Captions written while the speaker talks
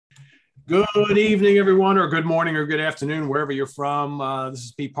Good evening, everyone, or good morning, or good afternoon, wherever you're from. This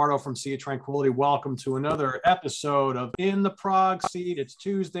is Pete Pardo from Sea of Tranquility. Welcome to another episode of In the Prog Seat. It's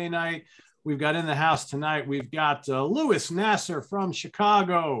Tuesday night. We've got in the house tonight. We've got Nasser from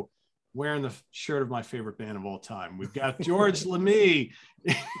Chicago, wearing the shirt of my favorite band of all time. We've got George Lamie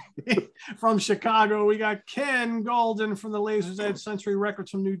from Chicago. We got Ken Golden from the Laser's Edge Century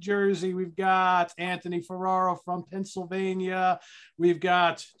Records from New Jersey. We've got Anthony Ferraro from Pennsylvania. We've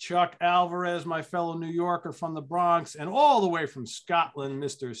got Chuck Alvarez, my fellow New Yorker from the Bronx, and all the way from Scotland,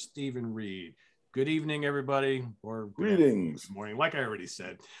 Mr. Stephen Reid. Good evening, everybody, or greetings. Good morning, like I already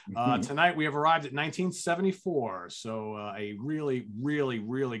said. Tonight we have arrived at 1974, so a really, really,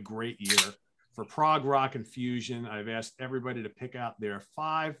 really great year for prog rock and fusion. I've asked everybody to pick out their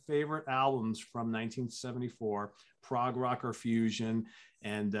 5 favorite albums from 1974, prog rock or fusion.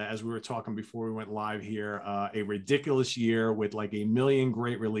 And as we were talking before we went live here, a ridiculous year with like a million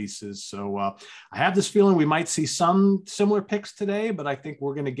great releases. So I have this feeling we might see some similar picks today, but I think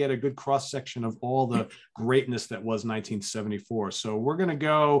we're going to get a good cross section of all the greatness that was 1974. So we're going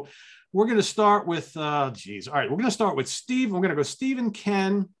to start with, All right, we're going to start with Steve. We're going to go Stephen,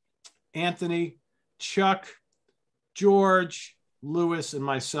 Ken, Anthony, Chuck, George, Lewis, and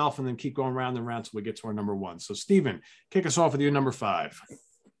myself, and then keep going round and round till we get to our number 1. So, Stephen, kick us off with your number 5.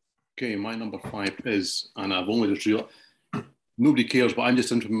 Okay, my number 5 is, and I've only just realized, nobody cares, but I'm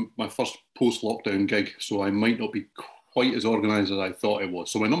just into my first post-lockdown gig, so I might not be quite as organised as I thought it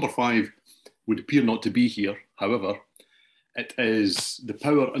was. So my number 5 would appear not to be here. However, it is The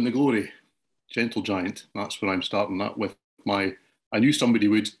Power and the Glory, Gentle Giant. That's where I'm starting that with my... I knew somebody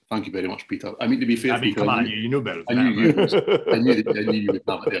would. Thank you very much, Peter. I mean, to be fair, Peter, come on, you know better than I knew you would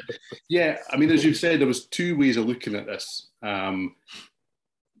have it there. Yeah, I mean, as you've said, there was 2 ways of looking at this. Find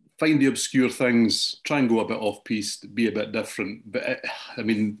the obscure things, try and go a bit off-piste, be a bit different. But, I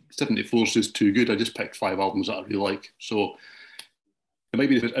mean, 74 is just too good. I just picked 5 albums that I really like. So it might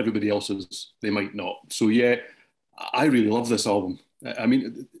be that everybody else's, they might not. So, yeah, I really love this album. I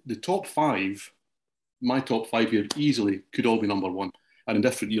mean, the top 5... my top 5 here easily could all be number 1. And in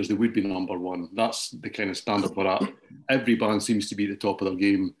different years, they would be number 1. That's the kind of standard we're at. Every band seems to be at the top of their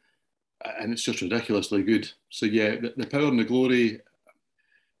game. And it's just ridiculously good. So yeah, the Power and the Glory.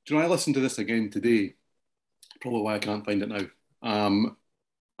 Do you know, I listened to this again today. Probably why I can't find it now.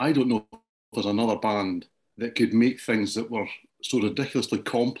 I don't know if there's another band that could make things that were so ridiculously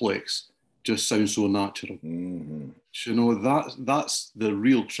complex just sound so natural. Mm-hmm. You know, that's the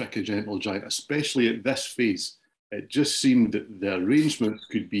real trick of Gentle Giant, especially at this phase. It just seemed that the arrangements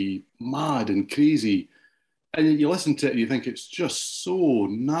could be mad and crazy. And you listen to it and you think it's just so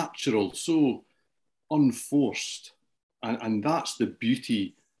natural, so unforced. And that's the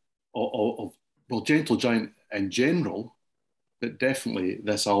beauty of Gentle Giant in general, but definitely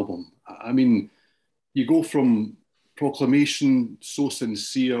this album. I mean, you go from Proclamation, So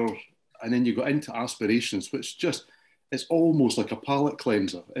Sincere, and then you go into Aspirations, which just, it's almost like a palate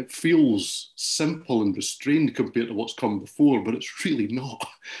cleanser. It feels simple and restrained compared to what's come before, but it's really not.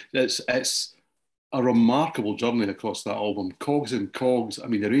 It's a remarkable journey across that album. Cogs and Cogs, I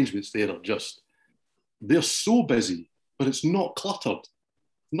mean, the arrangements there are just, they're so busy, but it's not cluttered.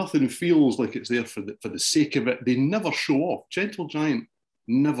 Nothing feels like it's there for the sake of it. They never show off. Gentle Giant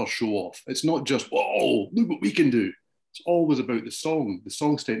never show off. It's not just, whoa, look what we can do. It's always about the song. The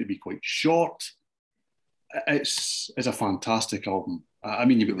songs tend to be quite short. It's a fantastic album. I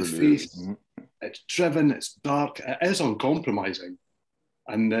mean, you've got the face. It's driven, it's dark, it is uncompromising.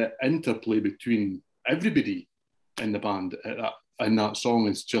 And the interplay between everybody in the band in that song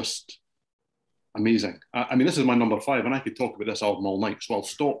is just amazing. I mean, this is my number 5, and I could talk about this album all night, so I'll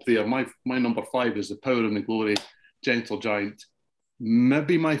stop there. My number 5 is The Power and the Glory, Gentle Giant.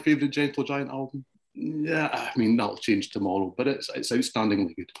 Maybe my favourite Gentle Giant album. Yeah, I mean, that'll change tomorrow, but it's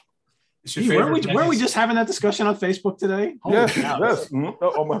outstandingly good. Weren't we just having that discussion on Facebook today? Yes,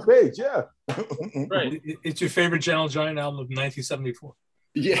 on my page, yeah. Right. It's your favorite Gentle Giant album of 1974.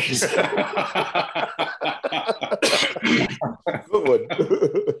 Yes. Good one.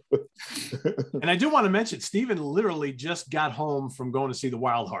 And I do want to mention, Stephen literally just got home from going to see the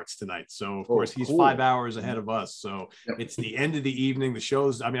Wild Hearts tonight. So, of course, he's 5 hours ahead of us. So it's the end of the evening. The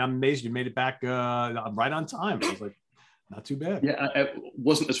show's, I mean, I'm amazed you made it back right on time. I was like, not too bad. Yeah, it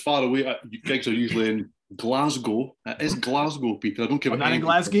wasn't as far away. Gigs are usually in Glasgow. It is Glasgow, Peter. I don't care. Not in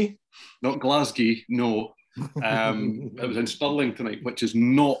Glasgow? Not Glasgow, no. It was in Stirling tonight, which is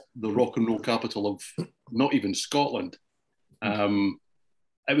not the rock and roll capital of not even Scotland.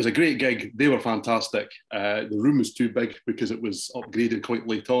 It was a great gig. They were fantastic. The room was too big because it was upgraded quite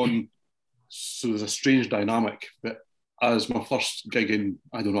late on. So there's a strange dynamic. But as my first gig in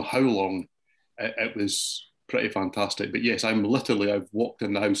I don't know how long. It was pretty fantastic. But yes, I've walked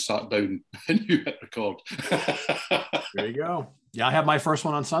in the house, sat down, and you hit record. There you go. Yeah, I have my first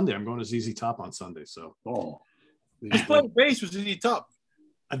one on Sunday. I'm going to ZZ Top on Sunday. So, Who's playing bass with ZZ Top?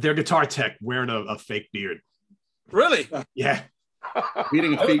 Their guitar tech wearing a fake beard. Really? Yeah.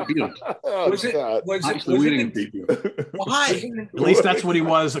 Wearing a fake beard. Was it Wearing a fake beard. Why? At least that's what he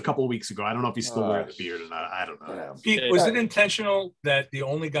was a couple of weeks ago. I don't know if he's still wearing the beard or not. I don't know. Pete, was it intentional that the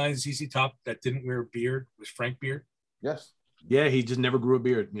only guy in ZZ Top that didn't wear a beard was Frank Beard? Yes. Yeah, he just never grew a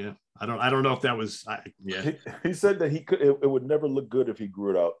beard. Yeah, I don't know if that was. He said that he could. It would never look good if he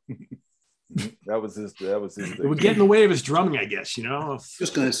grew it out. That was his. Thing. It would get in the way of his drumming, I guess. You know.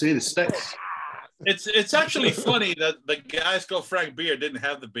 Just gonna say the sticks. It's actually funny that the guys go Frank Beard didn't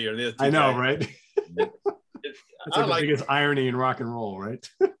have the beard. I know, right? That's I like the biggest irony in rock and roll, right?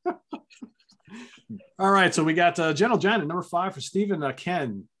 All right, so we got Gentle Giant at number 5 for Stephen.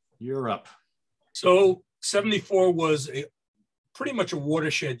 Ken, you're up. So 74 was pretty much a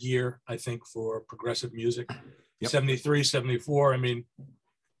watershed year, I think, for progressive music. Yep. 73, 74. I mean,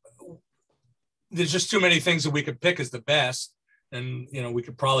 there's just too many things that we could pick as the best. And, you know, we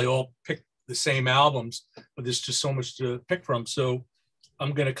could probably all pick the same albums, but there's just so much to pick from. So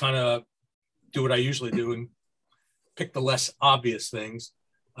I'm going to kind of do what I usually do and pick the less obvious things.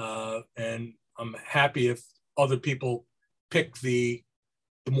 And I'm happy if other people pick the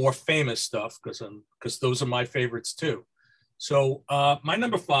more famous stuff because those are my favorites too. So my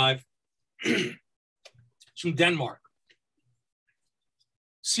number 5 is from Denmark.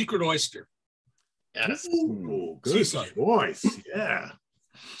 Secret Oyster. Yes. Ooh, good choice. Yeah.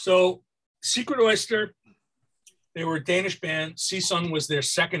 So Secret Oyster, they were a Danish band. Season was their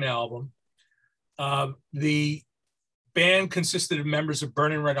second album. The band consisted of members of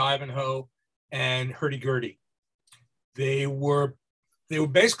Burning Red Ivanhoe and Hurdy-Gurdy. They were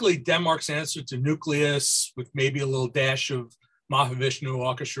basically Denmark's answer to Nucleus with maybe a little dash of Mahavishnu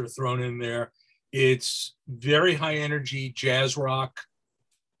Orchestra thrown in there. It's very high energy jazz rock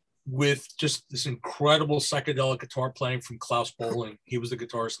with just this incredible psychedelic guitar playing from Klaus Bowling. He was the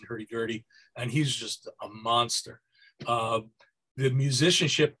guitarist in Hurdy-Gurdy, and he's just a monster. The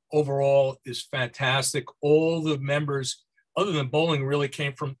musicianship overall is fantastic. All the members, other than Bowling, really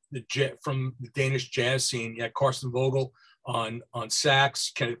came from the Danish jazz scene. You had Carsten Vogel on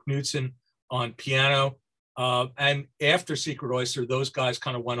sax, Kenneth Knudsen on piano. And after Secret Oyster, those guys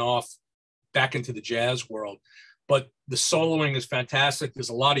kind of went off back into the jazz world. But the soloing is fantastic. There's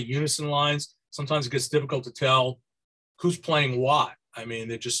a lot of unison lines. Sometimes it gets difficult to tell who's playing what. I mean,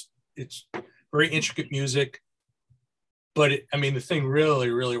 it's very intricate music. But the thing really,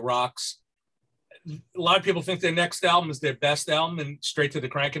 really rocks. A lot of people think their next album is their best album and Straight to the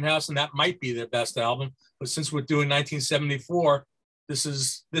Cranking House, and that might be their best album. But since we're doing 1974, this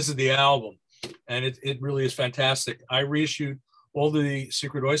is the album, and it really is fantastic. I reissued all the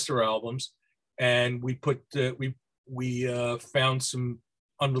Secret Oyster albums, and we put we found some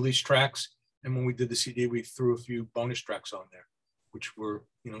unreleased tracks, and when we did the CD, we threw a few bonus tracks on there, which were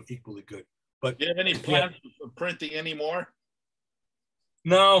equally good. But do you have any plans for printing anymore?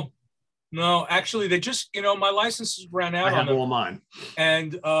 No. Actually, they just my licenses ran out. I have all mine.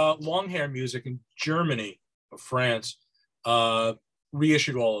 And Long Hair Music in Germany or France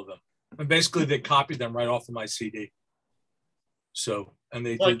reissued all of them, and basically they copied them right off of my CD. So, and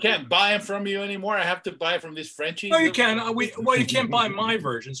they. I can't buy them from you anymore. I have to buy it from these Frenchies. No, you can. You can't buy my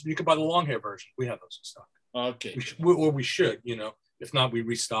versions. You can buy the Long Hair version. We have those in stock. Okay. We should. If not, we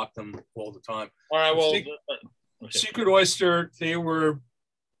restock them all the time. All right. Well, Secret Oyster, they were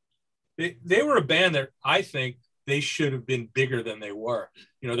a band that I think they should have been bigger than they were.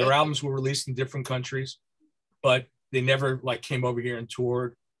 Their albums were released in different countries, but they never came over here and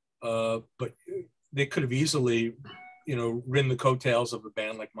toured. But they could have easily, ridden the coattails of a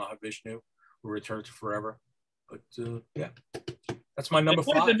band like Mahavishnu or Return to Forever. But yeah, that's my number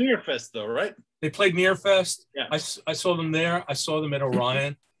 5. They played the Nearfest though, right? They played Nearfest. Yeah. I saw them there. I saw them at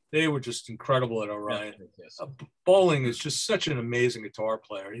Orion. They were just incredible at Orion. Yes. Bowling is just such an amazing guitar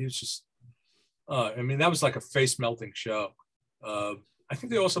player. He was just, that was like a face melting show. I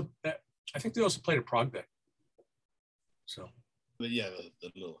think they also played a Prog Day. So. Yeah, the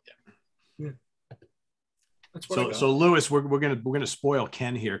little yeah. That's what so Lewis, we're gonna spoil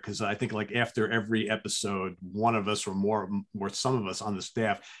Ken here because I think after every episode, one of us or some of us on the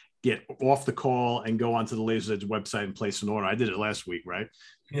staff get off the call and go onto the Laser's Edge website and place an order. I did it last week, right?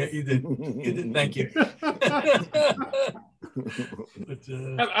 Yeah, you did. You did. Thank you. But,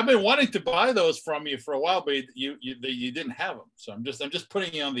 I've been wanting to buy those from you for a while, but you didn't have them. So I'm just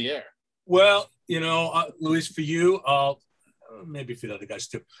putting you on the air. Well, Luis, for you, maybe for the other guys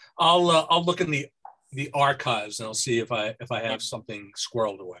too. I'll look in the archives and I'll see if I have something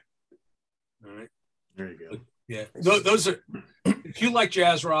squirreled away. All right. There you go. Yeah, those are. If you like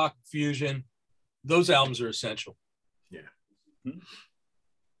jazz rock fusion, those albums are essential. Yeah,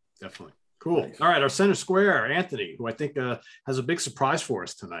 definitely. Cool. All right, our center square, Anthony, who I think has a big surprise for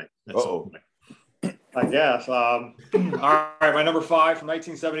us tonight. I guess. All right, my number 5 from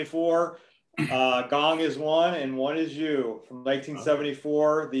 1974. Gong is One and One Is You from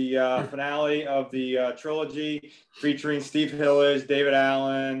 1974, the finale of the trilogy featuring Steve Hillage, David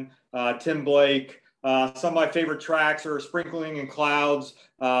Allen, Tim Blake. Some of my favorite tracks are Sprinkling in Clouds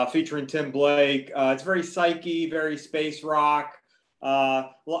featuring Tim Blake. It's very psyche, very space rock.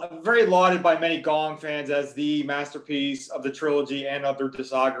 Very lauded by many Gong fans as the masterpiece of the trilogy and of their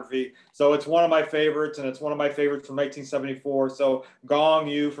discography. So it's one of my favorites, and it's one of my favorites from 1974. So Gong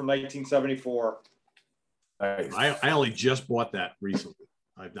You from 1974. Nice. I only just bought that recently.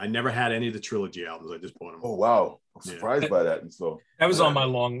 I never had any of the trilogy albums. I just bought them. Oh wow, I'm surprised by that. And so that was on my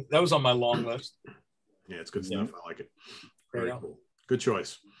long list. Yeah, it's good stuff. I like it. Very cool. Good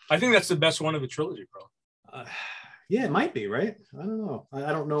choice. I think that's the best one of the trilogy, bro. Yeah, it might be, right? I don't know.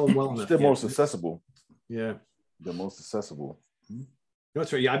 I don't know them well enough. They're most accessible. Yeah. They're most accessible. You know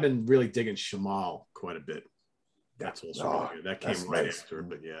what's right? Yeah, I've been really digging Shamal quite a bit. That's also really good. That came right after,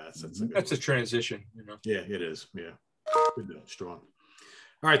 but yeah, that's a transition, Yeah, it is. Yeah. Good, strong.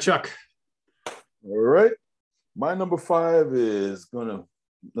 All right, Chuck. All right. My number 5 is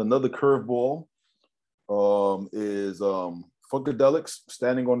another curveball. Is Funkadelics,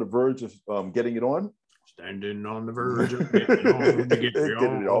 Standing on the Verge of Getting It On. Standing on the verge of getting on to get it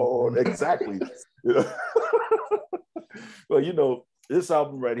on. Exactly. Well, this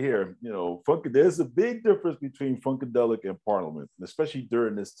album right here, there's a big difference between Funkadelic and Parliament, especially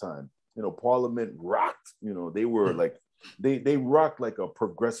during this time. Parliament rocked. They were like they rocked like a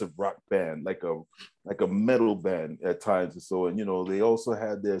progressive rock band, like a metal band at times. And so, they also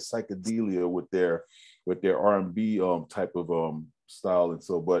had their psychedelia with their R&B type of style. And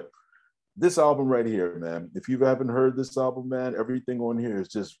so, but this album right here, man, if you haven't heard this album, man, everything on here is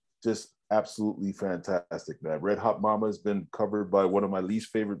just absolutely fantastic, man. Red Hot Mama has been covered by one of my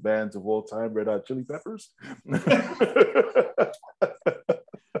least favorite bands of all time, Red Hot Chili Peppers.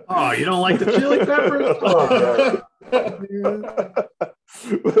 Oh, you don't like the Chili Peppers?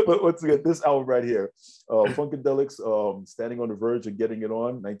 But once again, this album right here, Funkadelics, Standing on the Verge of Getting It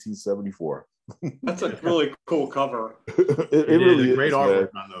On, 1974. That's a really cool cover. It really is great artwork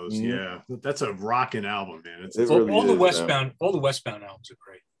on those. Mm-hmm. Yeah, that's a rocking album, man. All the Westbound albums are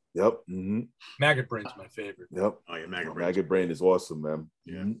great. Yep. Mm-hmm. Maggot Brain's my favorite. Yep. Oh yeah, Maggot Brain is awesome, man.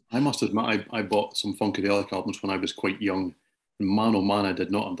 Yeah. I must admit, I bought some Funkadelic albums when I was quite young. Man, oh man, I did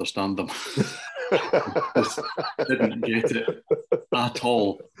not understand them. Didn't get it at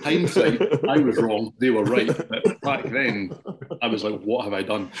all. Hindsight, I was wrong. They were right. But back then, I was like, what have I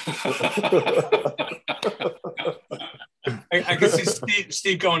done? I can see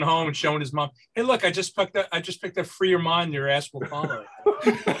Steve going home and showing his mom, hey, look, I just picked up Free Your Mind, Your Ass Will Follow.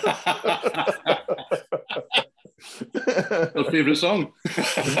 Your favorite song?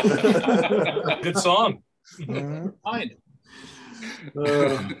 Good song. Fine.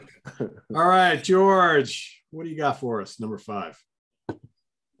 All right, George, what do you got for us? Number 5.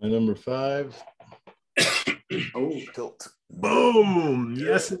 My number 5. Tilt. Boom.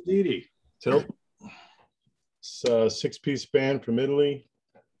 Yes, indeedy. Tilt. It's a 6-piece band from Italy.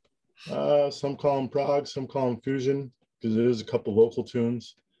 Some call them prog, some call them fusion, because there's a couple vocal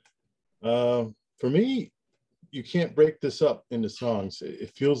tunes. For me, you can't break this up into songs.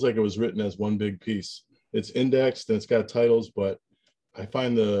 It feels like it was written as one big piece. It's indexed and it's got titles, but I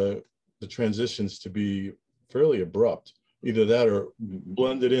find the transitions to be fairly abrupt. Either that or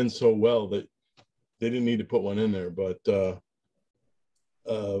blended in so well that they didn't need to put one in there. But the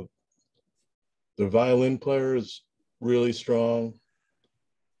violin player is really strong,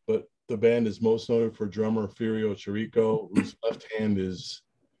 but the band is most noted for drummer Furio Chirico, whose left hand is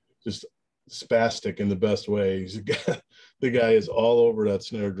just spastic in the best way. The guy is all over that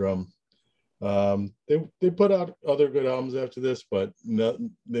snare drum. They put out other good albums after this, but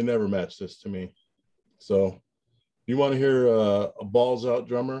they never matched this to me. So you want to hear a balls out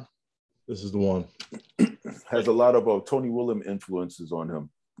drummer? This is the one. Has a lot of Tony Williams influences on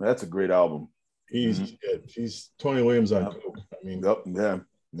him. That's a great album. He's Tony Williams on coke. I mean, yep, yeah.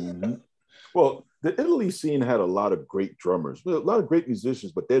 Mm-hmm. Well, the Italy scene had a lot of great drummers, a lot of great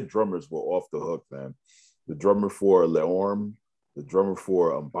musicians, but their drummers were off the hook, man. The drummer for Leorm, the drummer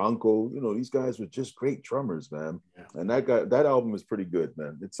for Banco, these guys were just great drummers, man. Yeah. And that album is pretty good,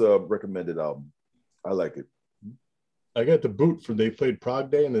 man. It's a recommended album. I like it. I got the boot for they played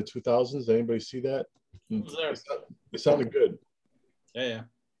Prog Day in the 2000s. Anybody see that? It sounded good. Yeah.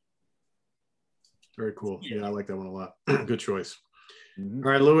 Very cool. Yeah, I like that one a lot. Good choice. Mhm.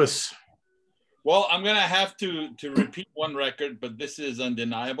 All right, Lewis. Well, I'm gonna have to repeat one record, but this is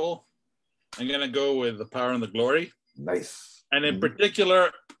undeniable. I'm gonna go with The Power and the Glory. Nice. And in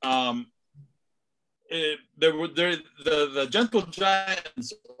particular, the Gentle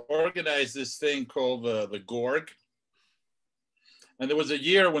Giants organized this thing called the Gorg. And there was a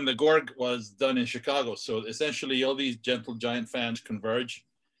year when the Gorg was done in Chicago. So essentially all these Gentle Giant fans converge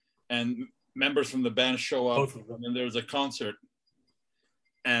and members from the band show up, and then there's a concert.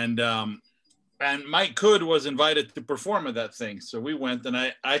 And Mike Hood was invited to perform at that thing. So we went, and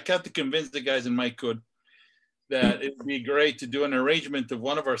I got to convince the guys in Mike Hood that it would be great to do an arrangement of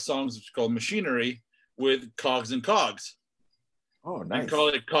one of our songs, which is called Machinery, with Cogs and Cogs. Oh, nice. And call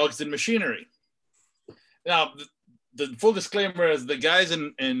it Cogs and Machinery. Now, the full disclaimer is the guys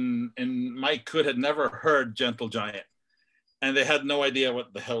in Mike Hood had never heard Gentle Giant, and they had no idea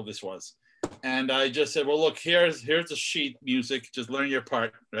what the hell this was. And I just said, well, look, here's a sheet music, just learn your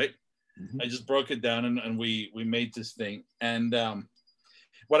part, right? I just broke it down, and we made this thing. And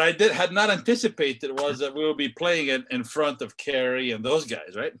what I had not anticipated was that we would be playing it in front of Carrie and those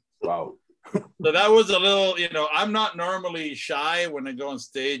guys, right? Wow. So that was a little, I'm not normally shy when I go on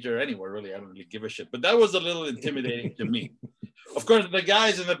stage or anywhere, really. I don't really give a shit. But that was a little intimidating to me. Of course, the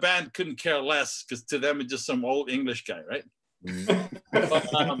guys in the band couldn't care less, because to them, it's just some old English guy, right?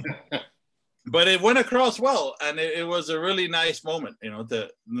 But it went across well, and it was a really nice moment. The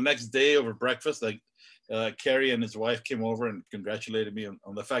next day over breakfast, like Kerry and his wife came over and congratulated me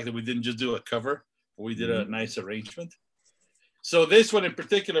on the fact that we didn't just do a cover, but we did a nice arrangement. So this one in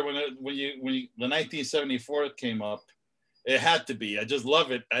particular, when the 1974 came up, it had to be. I just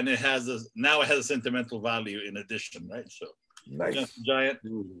love it, and it has a sentimental value in addition, right? So nice. Giant,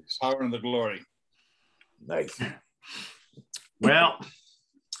 Power and the Glory. Nice. Well,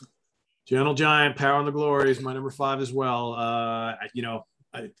 Gentle Giant, Power and the Glory is my number 5 as well. I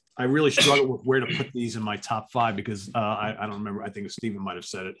really struggle with where to put these in my top 5 because I don't remember. I think Stephen might have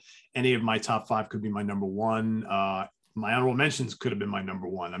said it. Any of my top 5 could be my number 1. My honorable mentions could have been my number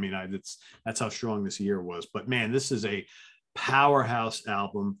 1. I mean, that's how strong this year was. But man, this is a powerhouse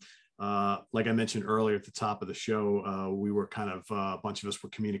album. Like I mentioned earlier at the top of the show, we were kind of a bunch of us were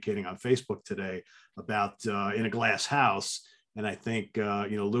communicating on Facebook today about In a Glass House. And I think,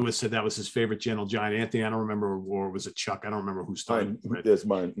 Lewis said that was his favorite Gentle Giant. Anthony, I don't remember, or was it Chuck? I don't remember who started. That's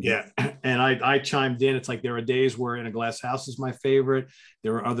mine. Yeah. And I chimed in. It's like there are days where In a Glass House is my favorite.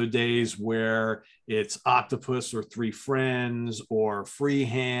 There are other days where it's Octopus or Three Friends or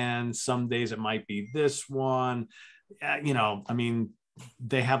Freehand. Some days it might be this one.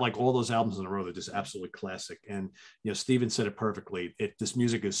 They have like all those albums in a row. They're just absolutely classic. And, Steven said it perfectly. This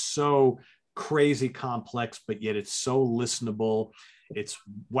music is so crazy complex, but yet it's so listenable. It's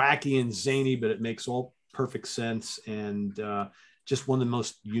wacky and zany, but it makes all perfect sense, and just one of the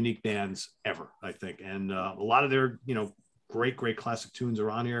most unique bands ever, I think. And a lot of their great classic tunes are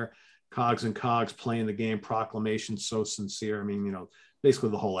on here. Cogs and Cogs, Playing the Game, Proclamation, So Sincere. I mean, basically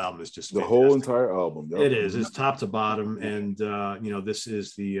the whole album is just fantastic. The whole entire album. Yep. It is. It's top to bottom. And this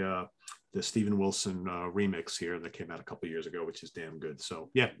is the Steven Wilson remix here that came out a couple of years ago, which is damn good. So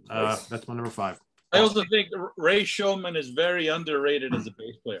yeah, nice. That's my number 5. I also think Ray Shulman is very underrated as a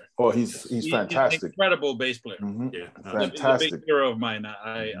bass player. Oh, he's fantastic. He's an incredible bass player. Yeah, fantastic. He's a big hero of mine.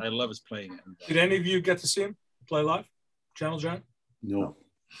 I love his playing. Did any of you get to see him play live? Gentle Giant? No.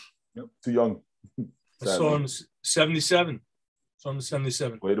 Nope. Too young. I saw him 77.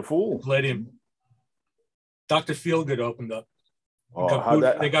 Play the Fool. Played him. Dr. Feelgood opened up. Oh,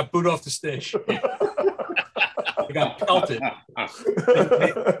 they got booed off the stage. They got pelted.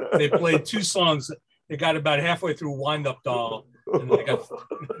 They played 2 songs. They got about halfway through Wind Up Doll, and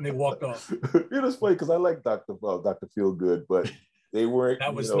they walked off. You just play because I like Dr. Feelgood, but they weren't.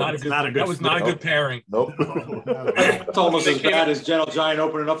 That was not a good pairing. Nope. It's almost as bad as Gentle Giant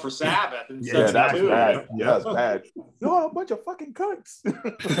opening up for Sabbath. Yeah, that's bad. Yeah, that's bad. You're a bunch of fucking cunts.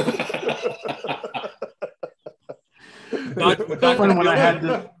 When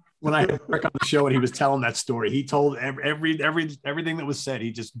I had Rick on the show and he was telling that story, he told everything that was said.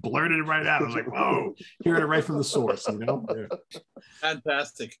 He just blurted it right out. I was like, whoa, hearing it right from the source, Yeah.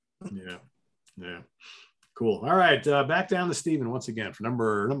 Fantastic. Yeah. Cool. All right. Back down to Stephen once again for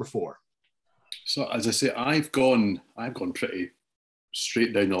number 4. So as I say, I've gone pretty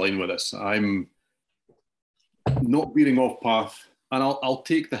straight down the line with this. I'm not veering off path, and I'll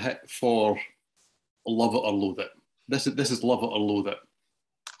take the hit for Love It or Loathe It. This is Love It or Loathe It.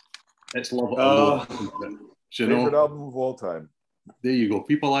 It's love it or love it. Favorite album of all time. There you go.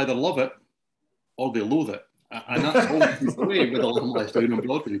 People either love it or they loathe it. And that's always the way with a Lamb Lies Down on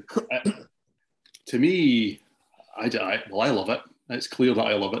Broadway. To me, I love it. It's clear that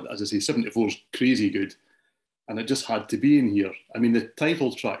I love it. As I say, 74 is crazy good. And it just had to be in here. I mean, the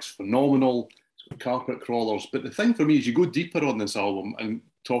title track's phenomenal. It's got Carpet Crawlers. But the thing for me is you go deeper on this album and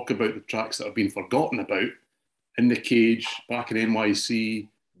talk about the tracks that have been forgotten about. In the Cage, Back in NYC,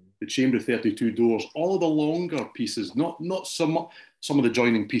 The Chamber of 32 Doors, all of the longer pieces, not some of the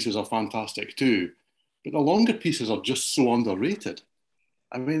joining pieces are fantastic too, but the longer pieces are just so underrated.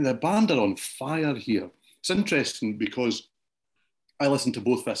 I mean, the band are on fire here. It's interesting because I listened to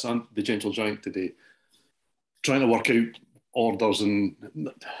both this and The Gentle Giant today, trying to work out orders, and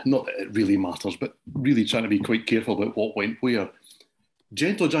not that it really matters, but really trying to be quite careful about what went where.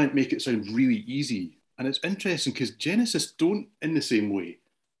 Gentle Giant make it sound really easy. And it's interesting because Genesis don't in the same way.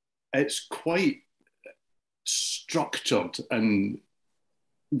 It's quite structured and,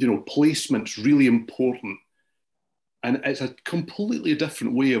 placement's really important. And it's a completely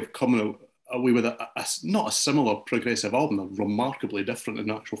different way of coming away with not a similar progressive album. They're remarkably different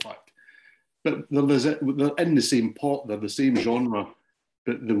in actual fact. But they're in the same pot, they're the same genre.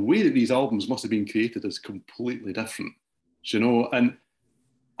 But the way that these albums must have been created is completely different, And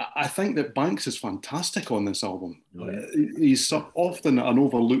I think that Banks is fantastic on this album. He's often an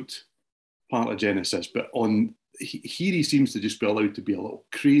overlooked part of Genesis, but here he seems to just be allowed to be a little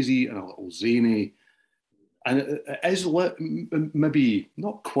crazy and a little zany. And it is maybe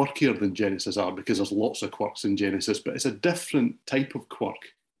not quirkier than Genesis are, because there's lots of quirks in Genesis, but it's a different type of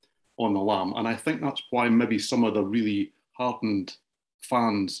quirk on the Lamb. And I think that's why maybe some of the really hardened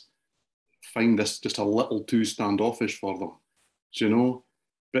fans find this just a little too standoffish for them,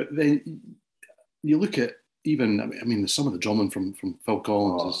 But then you look at even, some of the drumming from Phil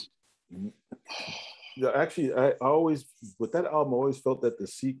Collins is... Yeah, actually, I always, with that album, I always felt that the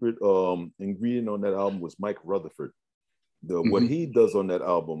secret ingredient on that album was Mike Rutherford. What he does on that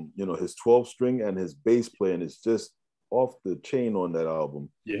album, his 12-string and his bass playing is just off the chain on that album.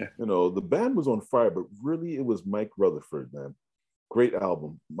 Yeah. The band was on fire, but really it was Mike Rutherford, man. Great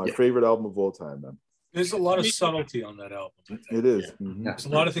album. My favorite album of all time, man. There's a lot of subtlety on that album. It is. Yeah. Mm-hmm. There's a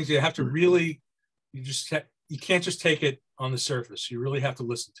lot of things you have to really, you can't just take it on the surface. You really have to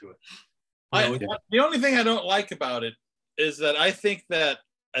listen to it. The only thing I don't like about it is that I think that,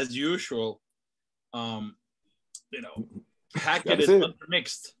 as usual, Hackett is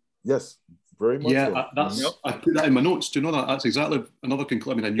undermixed. Yes, very much. Yeah, so. I put that in my notes. Do you know that? That's exactly another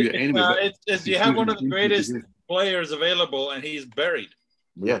conclusion. I knew it anyway. You have one of the greatest players available, and he's buried.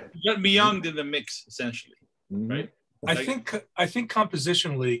 Yeah, you got me young in the mix, essentially, right? I think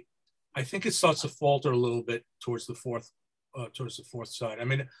compositionally, I think it starts to falter a little bit towards the fourth side. I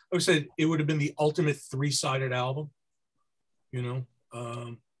mean, I would say it would have been the ultimate 3-sided album. That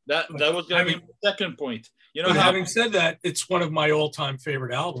was going to be the second point. Having said that, it's one of my all-time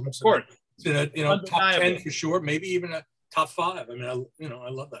favorite albums. Of course, it's in a top 10 for sure, maybe even a top 5. I mean, I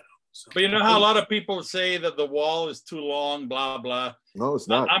love that album. So. But how a lot of people say that The Wall is too long, blah blah. No, it's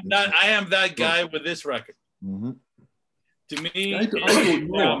not. I'm not. I am that guy with this record. Mm-hmm. To me, I don't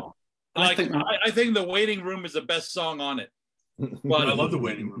know. I think The Waiting Room is the best song on it. But I love The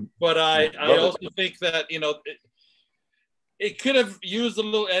Waiting Room. But I also think that it could have used a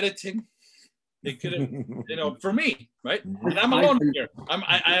little editing. It could have, for me, right? And I'm alone here.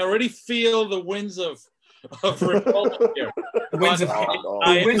 I already feel the winds of revolt here. The winds of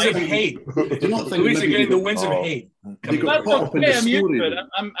hate. Luis are getting the winds of hate. That's okay. I'm used to it.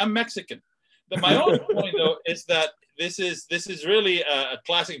 I'm Mexican. My own point, though, is that this is really a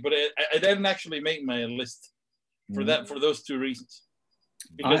classic, but I didn't actually make my list for those two reasons,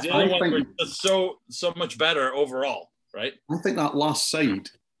 because the other ones were just so much better overall, right? I think that last side,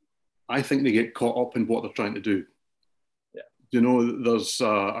 I think they get caught up in what they're trying to do. Yeah, there's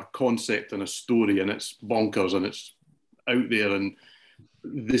a concept and a story, and it's bonkers and it's out there, and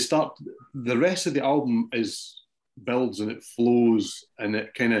the rest of the album builds and it flows and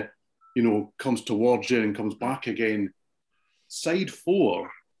it kind of comes towards you and comes back again. Side 4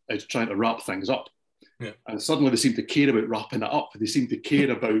 is trying to wrap things up. Yeah. And suddenly they seem to care about wrapping it up. They seem to care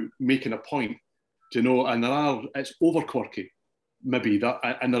about making a point, and it's over quirky, maybe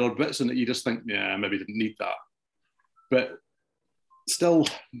that, and there are bits in it you just think, yeah, maybe didn't need that. But still,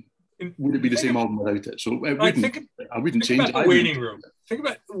 would it be the same album without it? So I wouldn't change it. The Waiting Room. Think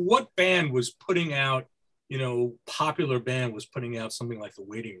about what band was putting out, popular band was putting out something like The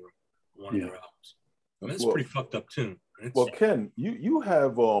Waiting Room, one of their albums. That's a pretty fucked up tune. Well, Ken, you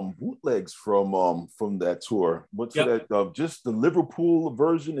have bootlegs from that tour. What's that? Just the Liverpool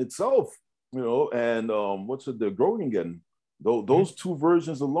version itself, you know, and what's the Groningen? Those two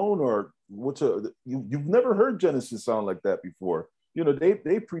versions alone are you've never heard Genesis sound like that before. You know, they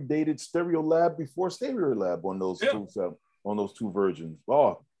predated Stereo Lab before Stereo Lab on those two versions.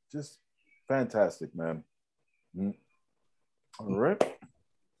 Oh, just fantastic, man. All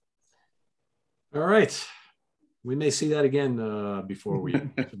right. We may see that again before we.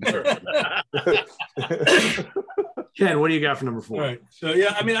 Ken, what do you got for number 4? All right. So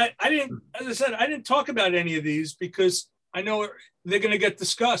yeah, I mean, I didn't, as I said, I didn't talk about any of these because I know they're going to get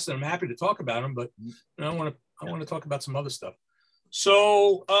discussed, and I'm happy to talk about them. But you know, I want to talk about some other stuff.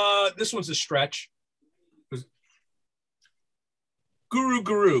 So this one's a stretch. Guru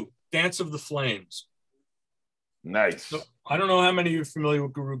Guru, Dance of the Flames. Nice. So, I don't know how many of you are familiar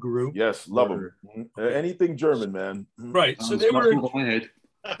with Guru Guru. Yes, love them. Anything German, man. Right. So they were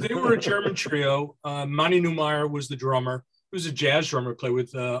a German trio. Manny Neumeier was the drummer. He was a jazz drummer, played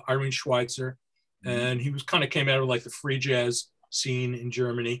with Irene Schweitzer. And he came out of like the free jazz scene in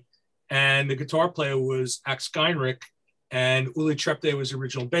Germany. And the guitar player was Axe Geinrich, and Uli Trepte was the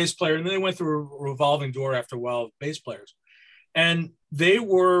original bass player. And then they went through a revolving door after a while of bass players. And they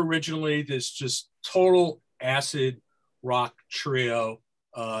were originally this just total acid rock trio,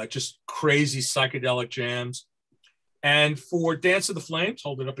 just crazy psychedelic jams. And for Dance of the Flames,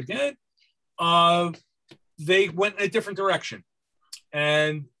 hold it up again, they went in a different direction.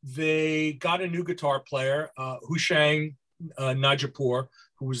 And they got a new guitar player, Hushang Najapur,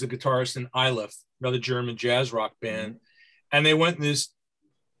 who was the guitarist in Eilif, another German jazz rock band. And they went in this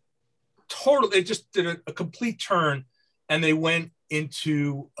they just did a complete turn, and they went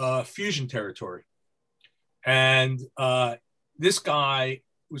into fusion territory. And this guy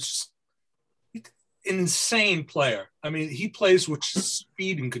was an insane player. I mean, he plays with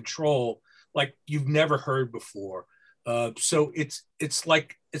speed and control like you've never heard before. So it's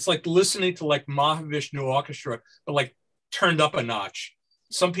like listening to like Mahavishnu Orchestra, but like turned up a notch.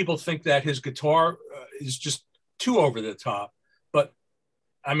 Some people think that his guitar is just too over the top, but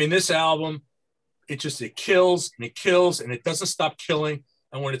I mean, this album, it kills and it kills and it doesn't stop killing.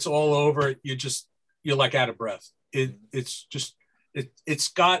 And when it's all over, you're like out of breath. It's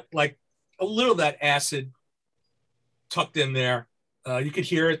got like a little of that acid tucked in there. You could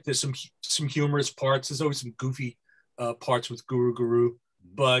hear it. There's some humorous parts. There's always some goofy parts with Guru Guru,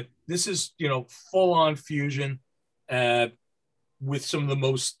 but this is, full on fusion with some of the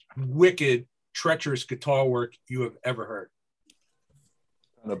most wicked, treacherous guitar work you have ever heard.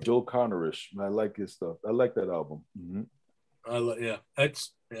 Kind of Joe Connorish. I like his stuff. I like that album. I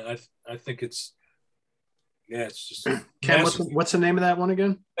think it's. Yeah, it's just. Ken, what's the name of that one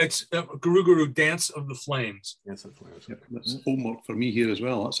again? It's Guru Guru, Dance of the Flames. Dance of the Flames. Yeah, that's homework for me here as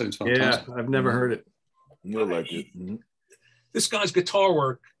well. That sounds fantastic. Yeah, I've never heard it. You'll like it. This guy's guitar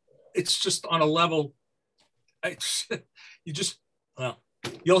work, it's just on a level.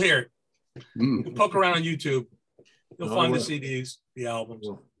 You'll hear it. You poke around on YouTube, you'll find the CDs, the albums.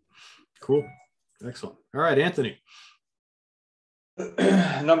 Cool. Excellent. All right, Anthony.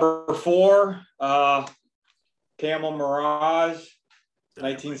 Number 4, Camel Mirage,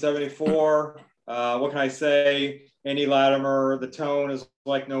 1974. What can I say? Andy Latimer, the tone is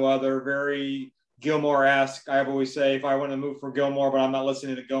like no other, very Gilmore-esque. I always say if I want to move for Gilmore, but I'm not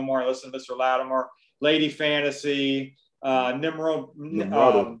listening to Gilmore, I listen to Mr. Latimer. Lady Fantasy, Nimrod,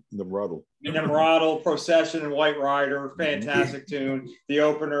 Procession, and White Rider, fantastic tune. The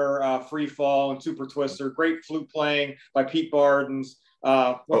opener, Free Fall and Super Twister, great flute playing by Pete Pardo.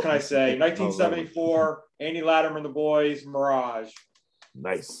 What can I say? 1974, Andy Latimer and the Boys, Mirage.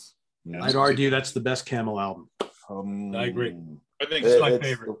 Nice. I'd argue that's the best Camel album. I agree. I think it's my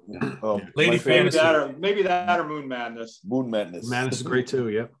favorite. Lady Fantasy. Maybe that or Moon Madness. Moon Madness is great too.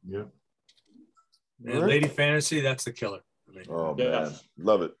 Yep. And Lady Fantasy, that's the killer. Oh man,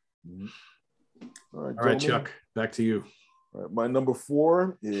 love it. All right, Chuck, back to you. All right, my number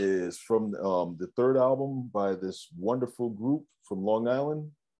 4 is from the third album by this wonderful group from Long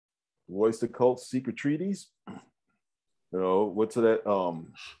Island, Voice the Cult's Secret Treaties. What's that?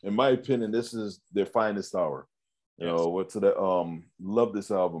 In my opinion, this is their finest hour. What's that? Love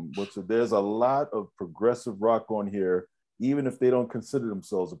this album. There's a lot of progressive rock on here, even if they don't consider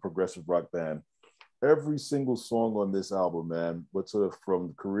themselves a progressive rock band. Every single song on this album, man.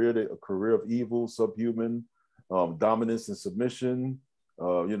 From Career of Evil, Subhuman, Dominance and Submission,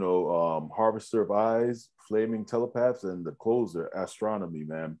 Harvester of Eyes, Flaming Telepaths, and the closer, Astronomy,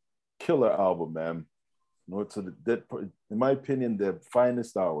 man. Killer album, man. In my opinion, their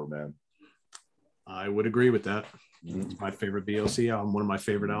finest hour, man. I would agree with that. It's my favorite BLC album, one of my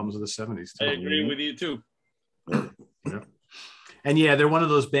favorite albums of the 70s too. I agree with you too. Yeah. And yeah, they're one of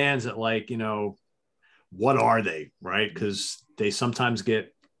those bands that, like, you know, what are they, right? Because they sometimes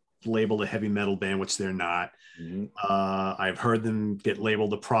get labeled a heavy metal band, which they're not. I've heard them get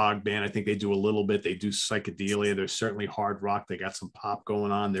labeled a prog band. I think they do a little bit. They do psychedelia. They're certainly hard rock. They got some pop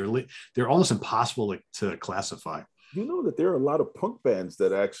going on. They're almost impossible to classify. You know that there are a lot of punk bands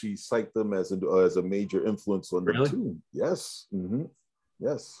that actually cite them as a major influence on them too. Yes.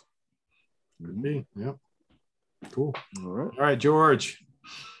 Yes. Could be. Yep. Cool. All right, George.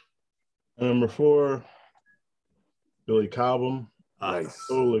 Number 4, Billy Cobham. Nice.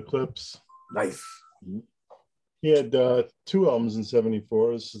 Total Eclipse. Nice. He had 2 albums in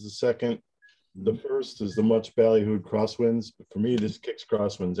 74. This is the second. The first is the much ballyhooed Crosswinds, but for me, this kicks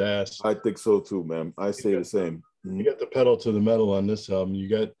Crosswinds' ass. I think so too, man. I say the same. You got the pedal to the metal on this album. You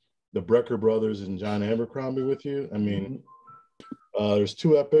got the Brecker brothers and John Abercrombie with you. I mean, there's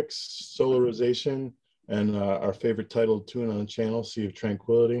 2 epics, Solarization and our favorite titled tune on the channel, Sea of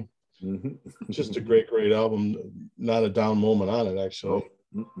Tranquility. Just a great album. Not a down moment on it, actually.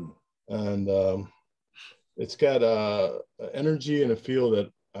 And it's got energy and a feel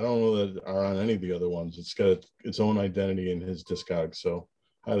that I don't know that are on any of the other ones. It's got its own identity in his discog, so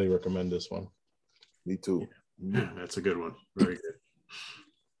highly recommend this one. Me too. Yeah, that's a good one. Very good.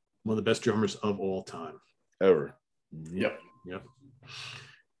 One of the best drummers of all time. Ever. Yep.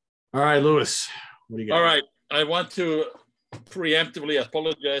 All right, Lewis, what do you got? All right. I want to preemptively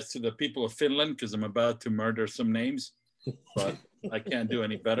apologize to the people of Finland because I'm about to murder some names, but I can't do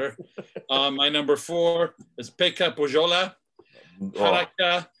any better. My number 4 is Pekka Pohjola,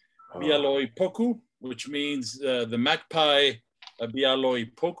 Harakka Bialoi Poku, which means the magpie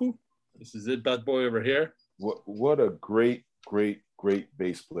Bialoi Poku. This is it, bad boy over here. What a great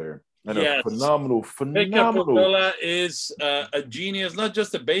bass player. And a phenomenal. Pekka Pohjola is a genius, not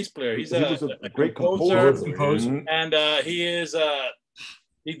just a bass player. He was a great composer. And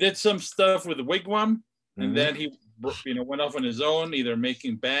he did some stuff with the Wigwam, and then he went off on his own, either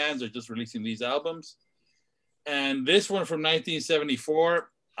making bands or just releasing these albums. And this one from 1974,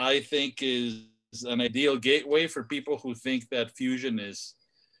 I think, is an ideal gateway for people who think that fusion is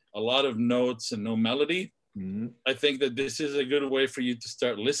a lot of notes and no melody. I think that this is a good way for you to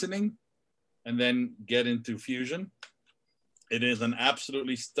start listening and then get into fusion. It is an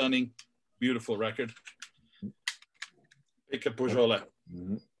absolutely stunning, beautiful record. Pekka Pohjola.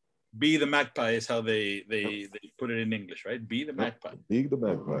 Be the Magpie is how they put it in English, right? Be the Magpie. Be the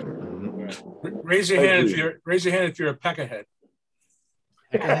Magpie. Raise your hand if you're a peckerhead.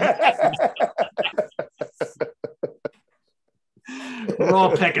 We're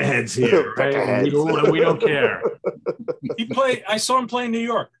all peckerheads here, right? We don't care. I saw him play in New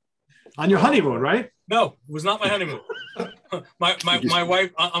York. On your honeymoon, right? No, it was not my honeymoon. my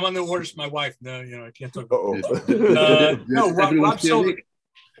wife. I'm on the orders for my wife. No, I can't talk about it. No,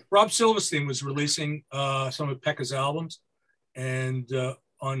 Rob Silverstein was releasing some of Pekka's albums, and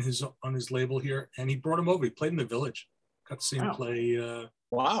on his label here, and he brought him over. He played in the Village. Got to see him play. In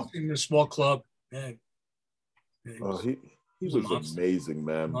a small club. Man, he was amazing,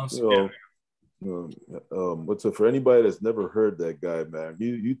 man. What's up for anybody that's never heard that guy, man?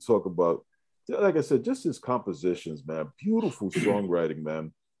 You talk about, like I said, just his compositions, man. Beautiful songwriting,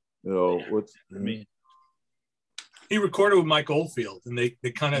 man. He recorded with Mike Oldfield, and they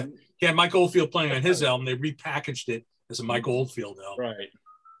kind of had Mike Oldfield playing on his album. They repackaged it as a Mike Oldfield album. Right.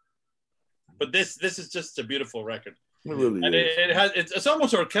 But this is just a beautiful record. It really and is. It's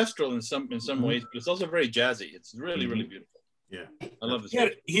almost orchestral in some ways, but it's also very jazzy. It's really, really beautiful. Yeah. I love this.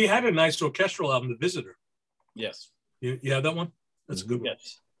 He had a nice orchestral album, The Visitor. Yes. You have that one? That's a good one.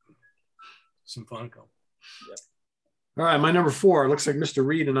 Yes. Symphonico. Yeah. All right, my number 4. It looks like Mr.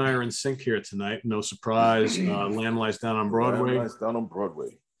 Reid and I are in sync here tonight. No surprise. Lamb Lies Down on Broadway. Lamb Lies Down on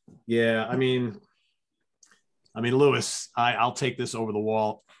Broadway. Yeah, I mean, Lewis, I'll take this over the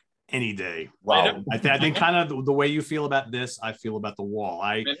wall any day. Wow. I think kind of the way you feel about this, I feel about The Wall.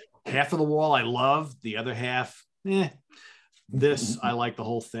 Half of The Wall I love, the other half, This I like the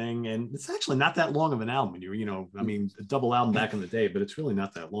whole thing, and it's actually not that long of an album. A double album back in the day, but it's really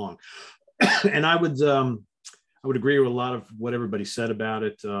not that long. And I would agree with a lot of what everybody said about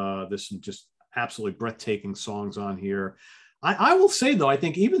it. There's some just absolutely breathtaking songs on here. I will say, though, I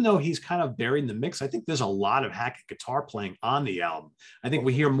think even though he's kind of buried in the mix, I think there's a lot of Hackett guitar playing on the album. I think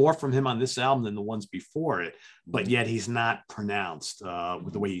we hear more from him on this album than the ones before it, but yet he's not pronounced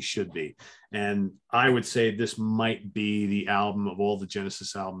with the way he should be. And I would say this might be the album of all the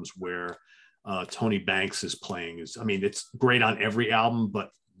Genesis albums where Tony Banks is playing. It's great on every album,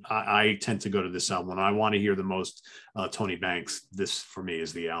 but I tend to go to this album when I want to hear the most Tony Banks. This for me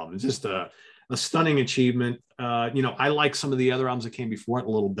is the album. It's just a stunning achievement. I like some of the other albums that came before it a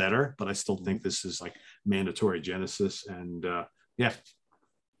little better, but I still think this is like mandatory Genesis. And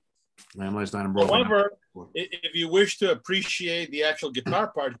Lamb Lies Down and Broken. However, if you wish to appreciate the actual guitar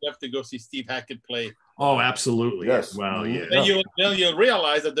part, you have to go see Steve Hackett play. Oh, absolutely. Yes. Well, yeah. Then you'll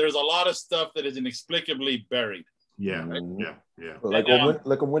realize that there's a lot of stuff that is inexplicably buried. Yeah. Right? Yeah.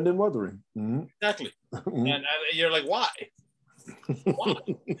 Like a Wind and Wuthering. Mm-hmm. Exactly. And you're like, why? Why?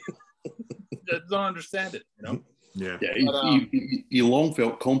 Don't understand it, Yeah. He long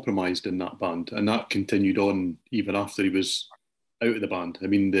felt compromised in that band, and that continued on even after he was out of the band. I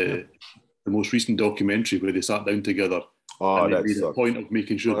mean, the most recent documentary where they sat down together, and they made a point of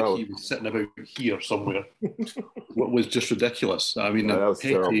making sure that he was sitting about here somewhere. What was just ridiculous. I mean,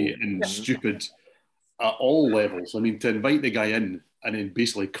 petty terrible. And stupid at all levels. I mean, to invite the guy in and then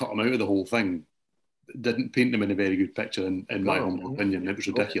basically cut him out of the whole thing didn't paint him in a very good picture, in my humble opinion. It was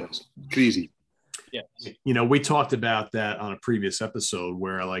ridiculous. Crazy. Yeah. We talked about that on a previous episode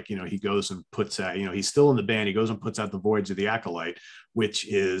where, like, he goes and puts out, he's still in the band. He goes and puts out the Voyage of the Acolyte, which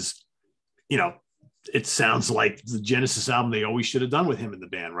is, it sounds like the Genesis album they always should have done with him in the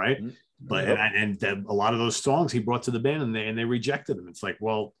band, right? Mm-hmm. But and a lot of those songs he brought to the band, and they rejected them. It's like,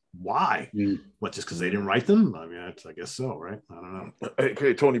 well, why? What, just because they didn't write them? I mean, I guess so, right? I don't know.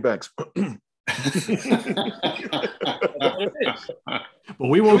 Hey, Tony Banks. But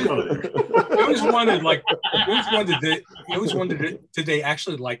we won't go there. I always wondered, did they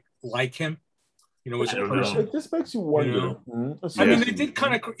actually like him? As a person. It just makes you wonder. I mean, they did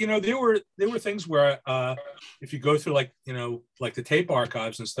kind of, there were things where, if you go through like the tape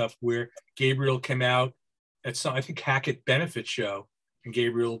archives and stuff, where Gabriel came out at some, I think, Hackett benefit show, and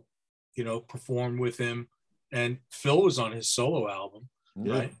Gabriel, performed with him, and Phil was on his solo album,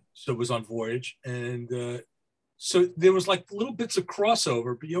 right? So it was on Voyage, and so there was like little bits of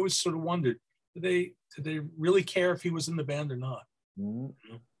crossover, but you always sort of wondered, did they really care if he was in the band or not?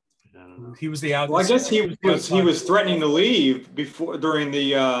 He was the out. Well, I guess he was threatening to leave during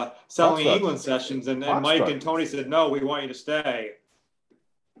the Selling England sessions, and Mike and Tony said, "No, we want you to stay."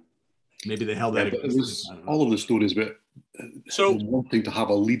 Maybe they held that against him. All of the stories about wanting to have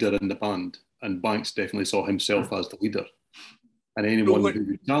a leader in the band, and Banks definitely saw himself as the leader, and anyone who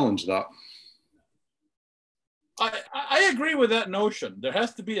would challenge that. I agree with that notion. There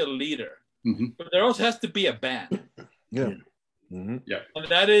has to be a leader, but there also has to be a band. Yeah. And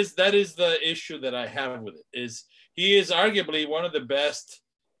that is the issue that I have with it. Is he is arguably one of the best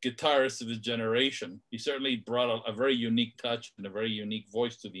guitarists of his generation. He certainly brought a very unique touch and a very unique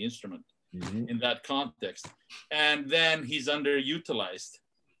voice to the instrument in that context. And then he's underutilized.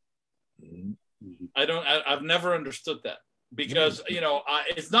 I've never understood that, because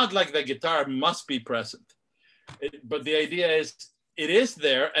it's not like the guitar must be present, but the idea is it is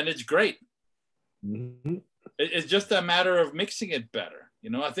there and it's great. It's just a matter of mixing it better.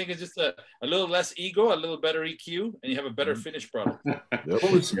 I think it's just a little less ego, a little better EQ, and you have a better finished product.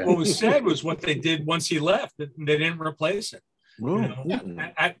 What was sad was what they did once he left. They didn't replace it.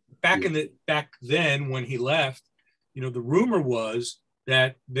 Back then when he left, the rumor was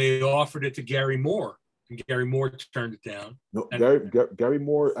that they offered it to Gary Moore, and Gary Moore turned it down. No, Gary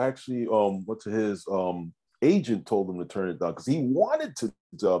Moore actually, his agent told him to turn it down because he wanted to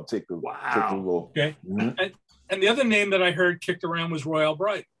take the role. Okay. And the other name that I heard kicked around was Roy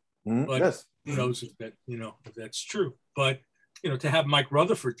Albright. But who knows if that's true. But to have Mike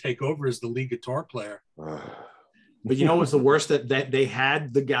Rutherford take over as the lead guitar player. But what's the worst, that they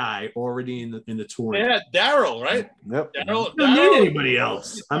had the guy already in the tour. They had Daryl, right? Yep. Daryl, don't need anybody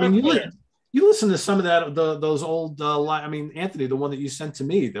else. I mean, you listen to some of those old Anthony, the one that you sent to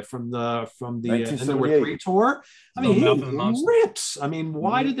me, from the '3 tour. I mean, he rips. I mean,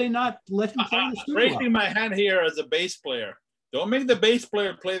 why did they not let him play the studio? Raising my hand here as a bass player. Don't make the bass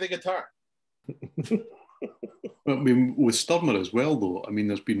player play the guitar. I mean, with Sturmer as well, though. I mean,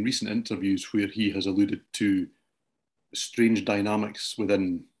 there's been recent interviews where he has alluded to strange dynamics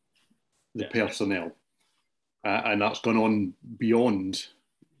within the personnel, and that's gone on beyond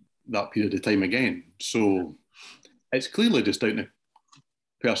that period of time again. So it's clearly just down to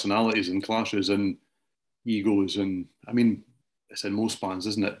personalities and clashes and egos, and I mean, it's in most bands,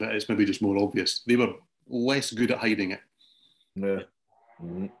 isn't it? But it's maybe just more obvious. They were less good at hiding it.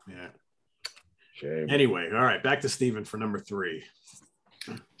 Shame. Anyway, all right, back to Stephen for number 3.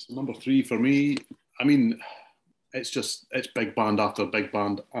 So number 3 for me, I mean, it's big band after big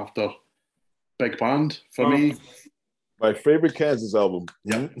band after big band for me. My favorite Kansas album.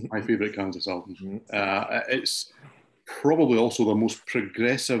 Yeah, my favorite Kansas album. It's probably also the most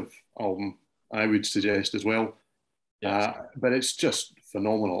progressive album, I would suggest as well. Yes. But it's just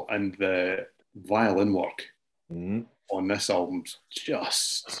phenomenal. And the violin work on this album's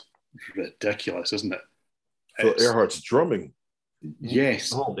just ridiculous, isn't it? Phil Earhart's drumming.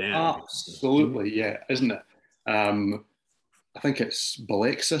 Yes, Oh, damn. absolutely, yeah, isn't it? I think it's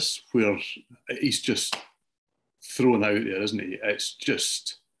Balexis where he's just thrown out there, isn't he? It's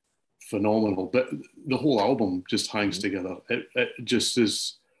just phenomenal. But the whole album just hangs together. It just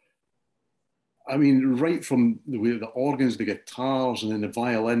is. I mean, right from the way the organs, the guitars, and then the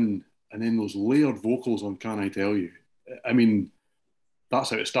violin, and then those layered vocals on "Can I Tell You?" I mean, that's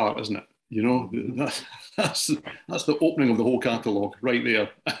how it starts, isn't it? You know, that's the opening of the whole catalogue right there,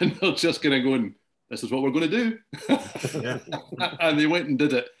 and they're just kind of going, "This is what we're going to do," and they went and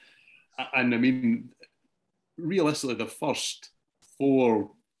did it. And I mean, realistically, the first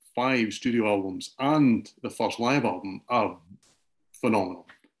 4, 5 studio albums and the first live album are phenomenal,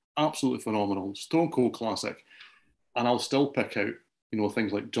 absolutely phenomenal, stone cold classic. And I'll still pick out, you know,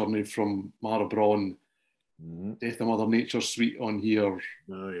 things like Journey from Mara Braun, Death of Mother Nature Suite on here,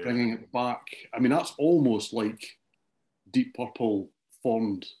 Bringing It Back. I mean, that's almost like Deep Purple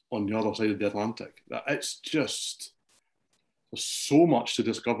formed on the other side of the Atlantic. It's just, there's so much to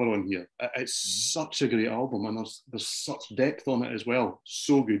discover on here. It's such a great album, and there's such depth on it as well.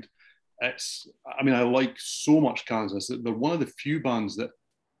 So good. I mean, I like so much Kansas. They're one of the few bands that,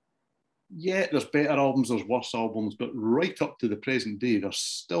 yeah, there's better albums, there's worse albums, but right up to the present day, they're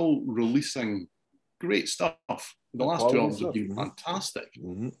still releasing great stuff. The last 2 albums have been fantastic.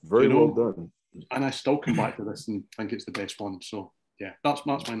 Very well done. And I still come back to this and think it's the best one. So, yeah, that's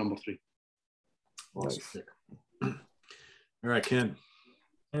my number 3. Nice. All right, Ken.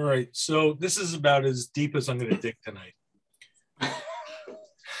 All right. So this is about as deep as I'm going to dig tonight.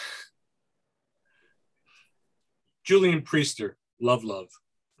 Julian Priester, Love, Love.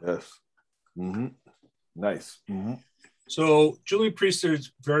 Yes. Nice. So Julian Priester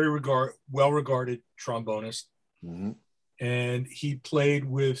is very well-regarded trombonist. And he played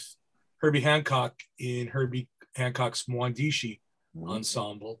with Herbie Hancock in Herbie Hancock's Mwandishi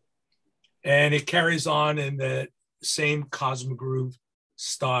ensemble. And it carries on in that same Cosmogroove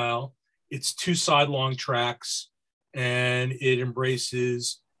style. It's 2 sidelong tracks, and it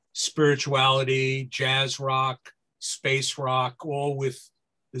embraces spirituality, jazz rock, space rock, all with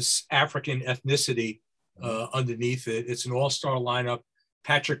this African ethnicity underneath it. It's an all-star lineup.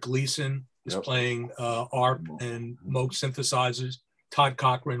 Patrick Gleason is playing ARP and Moog synthesizers. Todd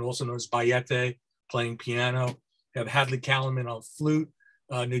Cochran, also known as Bayete, playing piano. You have Hadley Callman on flute,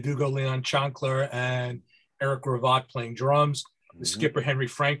 Nadugo Leon Chancler, and Eric Ravat playing drums. The skipper Henry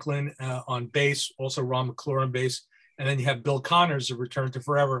Franklin on bass, also Ron McClure on bass. And then you have Bill Connors, a return to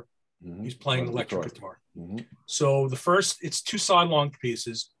forever. He's playing electric guitar. So it's 2 sidelong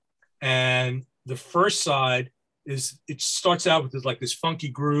pieces. And the first side it starts out with like this funky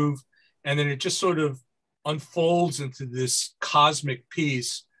groove, and then it just sort of unfolds into this cosmic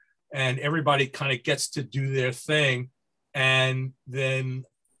piece, and everybody kind of gets to do their thing. And then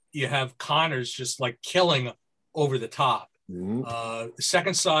you have Connors just like killing over the top. The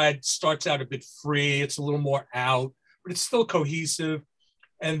second side starts out a bit free. It's a little more out, but it's still cohesive.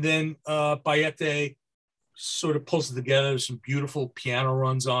 And then Bayete sort of pulls it together. Some beautiful piano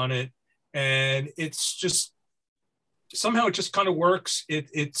runs on it. And it's just, somehow it just kind of works.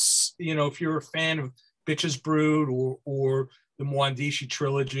 It's, you know, if you're a fan of Bitches Brood or the Mwandishi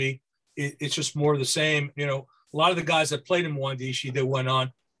trilogy, it's just more of the same. You know, a lot of the guys that played in Mwandishi, they went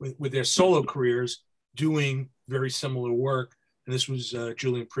on with their solo careers doing very similar work. And this was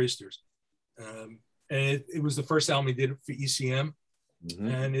Julian Priester's. And it was the first album he did for ECM.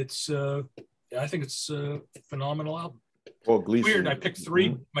 And it's, I think it's a phenomenal album. Paul Gleason. Weird. I picked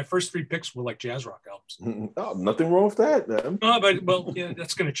 3. My first 3 picks were like jazz rock albums. Oh, nothing wrong with that, man. No, but well, yeah,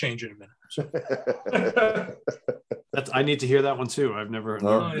 that's going to change in a minute. So. I need to hear that one too. I've never.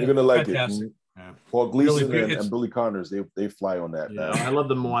 You're gonna like fantastic. it. Yeah. Paul Gleason really and Billy Connors, they fly on that. Yeah, I love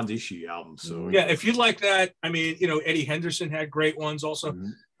the Mwandishi album. So yeah, if you like that, I mean, you know, Eddie Henderson had great ones also.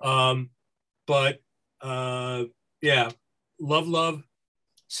 But yeah, Love,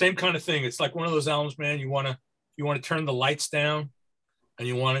 same kind of thing. It's like one of those albums, man. You want to turn the lights down, and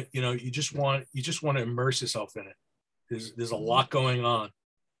you want to, you know, you just want to immerse yourself in it. There's a lot going on.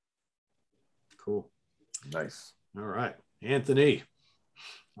 Cool. Nice. All right, Anthony,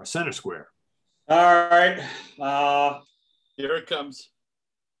 our center square. All right. Here it comes.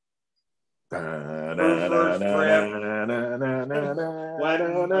 We all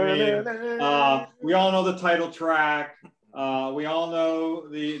know the title track. We all know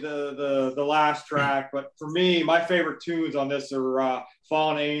the last track, but for me, my favorite tunes on this are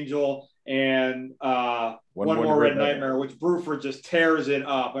Fallen Angel and One More Red Nightmare, which Bruford just tears it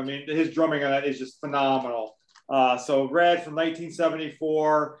up. I mean, his drumming on that is just phenomenal. So Red from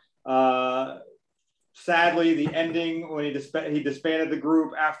 1974. Sadly, the ending when he disbanded the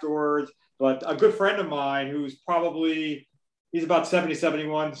group afterwards. But a good friend of mine who's he's about 70,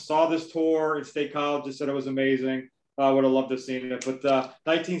 71, saw this tour in State College, just said it was amazing. I would have loved to have seen it. But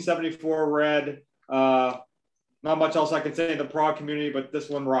 1974 Red, not much else I can say in the Prog community, but this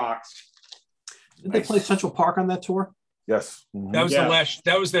one rocks. Did they play Central Park on that tour? Yes. That was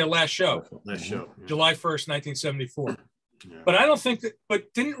that was their last show. Last show. Yeah. July 1st, 1974. Yeah. But I don't think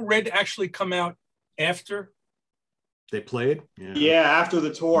but didn't Red actually come out after? They played? Yeah, after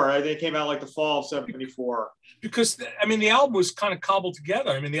the tour. They came out like the fall of 74. Because, I mean, the album was kind of cobbled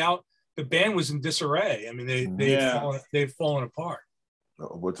together. I mean, the band was in disarray. I mean, they'd fallen apart.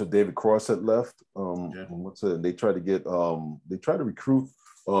 What's it? David Cross had left. What's it? They tried to recruit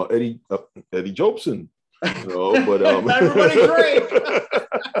Eddie Jobson. But everybody's great.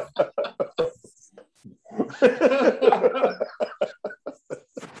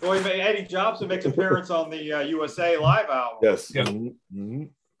 Well, Eddie Jobson makes an appearance on the USA Live album. Yes. Yeah. Mm-hmm.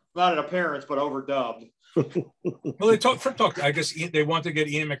 Not an appearance, but overdubbed. Well, they talked. I guess they want to get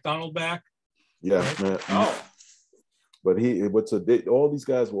Ian McDonald back. Yeah. Man. Oh. But all these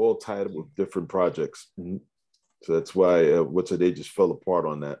guys were all tied up with different projects. Mm-hmm. So that's why they just fell apart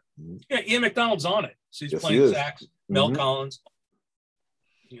on that. Mm-hmm. Yeah, Ian McDonald's on it. So he's playing sax. Mel Collins.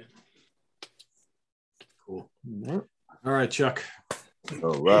 Yeah. Cool. All right, Chuck.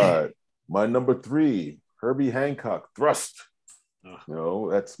 All right. My number 3, Herbie Hancock, Thrust.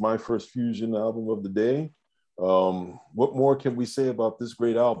 That's my first fusion album of the day. What more can we say about this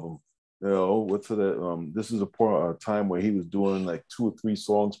great album? This is a time where he was doing like 2 or 3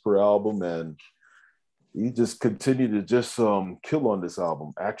 songs per album, and he just continued to just kill on this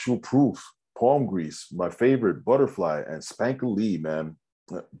album. Actual Proof, Palm Grease, my favorite, Butterfly, and Spanker Lee, man.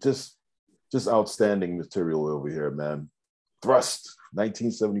 Just outstanding material over here, man. Thrust,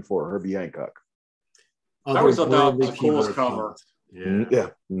 1974, Herbie Hancock. I always thought that was the coolest cover. Yeah. Yeah.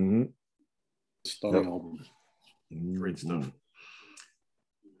 Mm-hmm. Stunning album. Great stuff.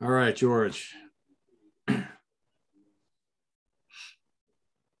 All right, George.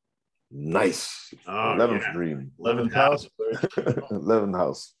 Nice. 11th Dream. 11th House. 11th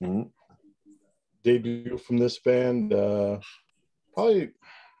House. Mm-hmm. Debut from this band. Probably,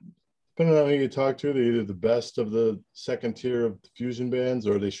 depending on who you talk to, they're either the best of the second tier of the fusion bands,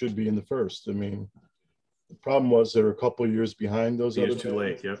 or they should be in the first. I mean, the problem was they were a couple of years behind those other too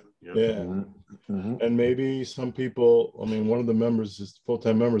bands. late. Yep. Yeah. Mm-hmm. And maybe some people, I mean, one of the members,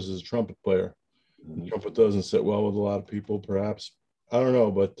 full-time members, is a trumpet player. Mm-hmm. Trumpet doesn't sit well with a lot of people, perhaps. I don't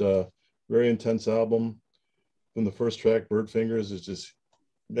know, but very intense album. From the first track, Bird Fingers, is just,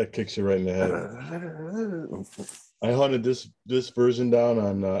 that kicks you right in the head. I hunted this version down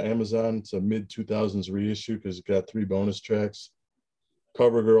on Amazon. It's a mid-2000s reissue because it's got 3 bonus tracks.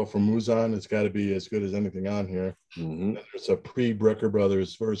 Cover Girl from Muzan, it's got to be as good as anything on here. Mm-hmm. It's a pre-Brecker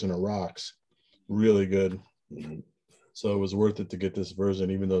Brothers version of Rocks. Really good. Mm-hmm. So it was worth it to get this version,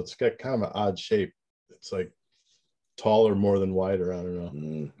 even though it's got kind of an odd shape. It's like taller more than wider. I don't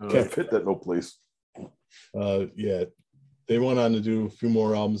know. Can't fit that no place. Yeah. They went on to do a few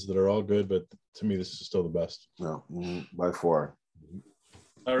more albums that are all good, but to me, this is still the best. No, by far.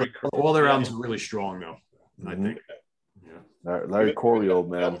 All their albums are really strong, though. I think. Yeah. Larry Coryell,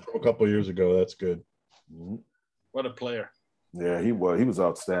 man. From a couple of years ago, that's good. Mm-hmm. What a player. Yeah, he was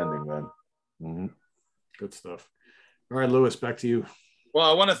outstanding, man. Mm-hmm. Good stuff. All right, Lewis, back to you. Well,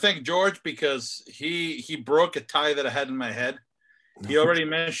 I want to thank George because he broke a tie that I had in my head. He already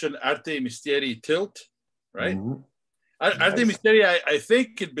mentioned Arte Mysterii Tilt, right? Mm-hmm. Arte Mysterii, I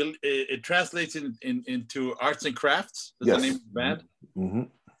think it translates into arts and crafts. That's the name of the band. Mm-hmm.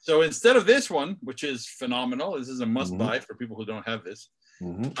 So instead of this one, which is phenomenal, this is a must-buy for people who don't have this.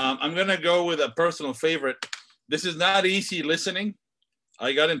 Mm-hmm. I'm going to go with a personal favorite. This is not easy listening.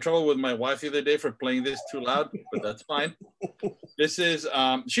 I got in trouble with my wife the other day for playing this too loud, but that's fine. This is,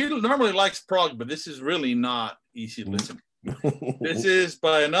 she normally likes prog, but this is really not easy listening. This is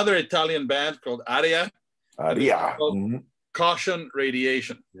by another Italian band called Aria. Aria. Caution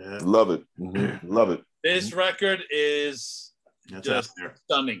Radiation. Yeah. Love it. Mm-hmm. Love it. This record is just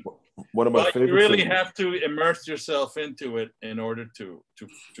stunning. One of my favorites. You really have to immerse yourself into it in order to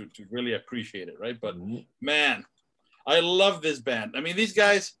really appreciate it, right? But man, I love this band. I mean, these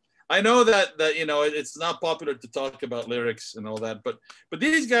guys, I know that you know it's not popular to talk about lyrics and all that, but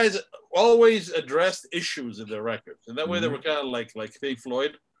these guys always addressed issues in their records, and that way they were kind of like Pink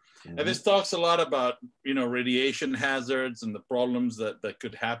Floyd. And this talks a lot about, you know, radiation hazards and the problems that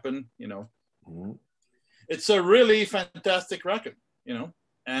could happen, you know. It's a really fantastic record, you know,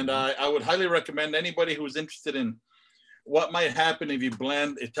 and I would highly recommend anybody who's interested in what might happen if you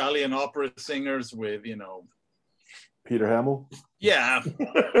blend Italian opera singers with, you know, Peter Hamill. Yeah,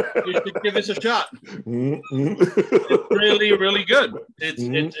 you should give this a shot. It's really, really good.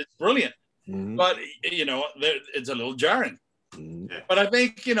 It's brilliant, but you know, it's a little jarring. But I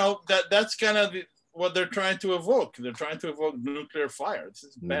think, you know, that's kind of what they're trying to evoke. They're trying to evoke nuclear fire. This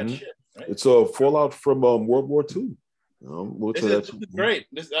is bad shit. Right? It's a fallout from World War II. This is great.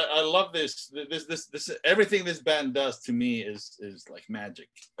 I love this. This everything this band does to me is like magic.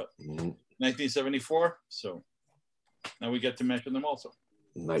 But 1974. So now we get to mention them also.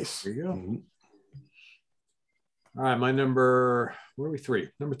 Nice. There you go. All right, my number. Where are we? 3.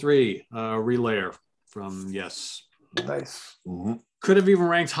 Number 3. Relayer from Yes. Nice. Could have even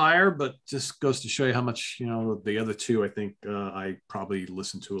ranked higher, but just goes to show you how much, you know, the other two, I think I probably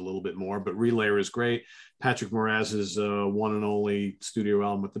listened to a little bit more, but Relayer is great. Patrick Moraz's one and only studio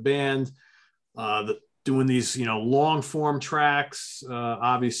album with the band. Doing these, you know, long form tracks.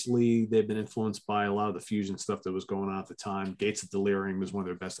 Obviously, they've been influenced by a lot of the fusion stuff that was going on at the time. Gates of Delirium was one of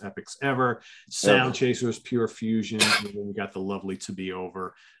their best epics ever. Sound Chasers, pure fusion. And then we got the lovely To Be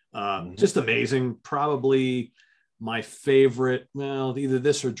Over. Just amazing. Probably my favorite, well, either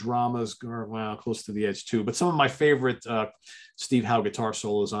this or Dramas, or well, Close to the Edge too. But some of my favorite Steve Howe guitar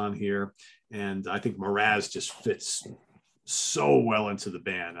solos on here, and I think Mraz just fits so well into the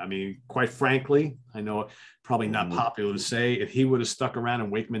band. I mean, quite frankly, I know probably not popular to say, if he would have stuck around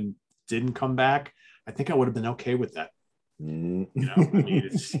and Wakeman didn't come back, I think I would have been okay with that. You know, I mean,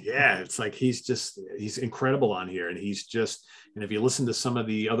 it's like he's incredible on here, and and if you listen to some of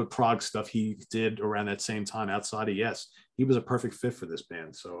the other prog stuff he did around that same time outside of Yes, he was a perfect fit for this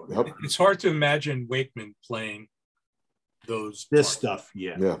band. So it's hard to imagine Wakeman playing this stuff.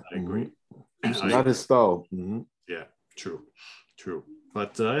 Yeah, I agree. It's not his style. Yeah, true.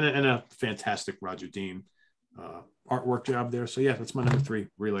 But and a fantastic Roger Dean artwork job there. So yeah, that's my number 3,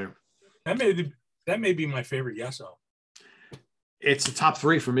 Relayer. That may be my favorite Yes album. It's a top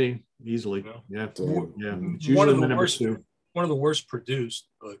 3 for me, easily. Yeah. It's usually one of the number worst. 2. One of the worst produced,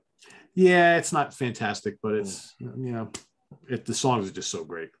 but yeah, it's not fantastic, but it's the songs are just so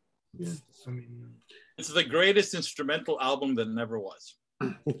great. Yeah, I mean, it's the greatest instrumental album that never was.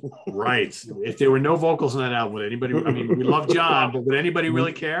 Right. If there were no vocals in that album, would anybody? I mean, we love John, but would anybody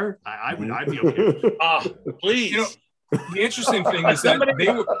really care? I'd be okay. Please. You know, the interesting thing is that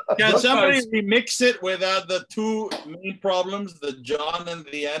can somebody remix it without the 2 main problems, the John and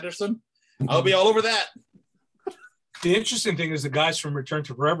the Anderson? I'll be all over that. The interesting thing is the guys from Return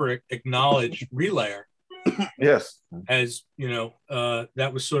to Forever acknowledge Relayer. Yes. As, you know,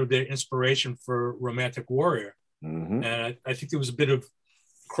 that was sort of their inspiration for Romantic Warrior. And I think there was a bit of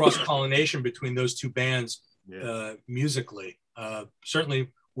cross-pollination between those two bands musically. Certainly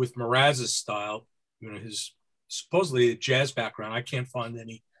with Mraz's style, you know, his supposedly a jazz background. I can't find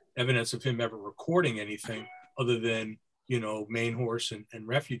any evidence of him ever recording anything other than, you know, Main Horse and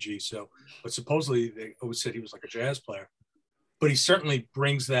Refugee. So, but supposedly they always said he was like a jazz player. But he certainly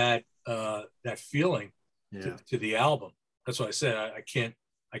brings that that feeling to the album. That's what I said. I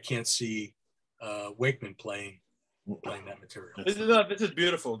can't see Wakeman playing that material. This is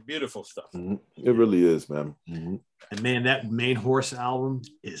beautiful stuff. It really is, man. And man, that Main Horse album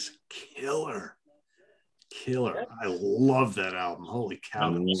is killer. I love that album. Holy cow.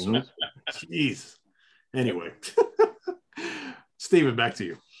 Jeez. Anyway. Stephen, back to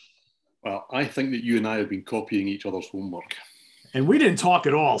you. Well, I think that you and I have been copying each other's homework. And we didn't talk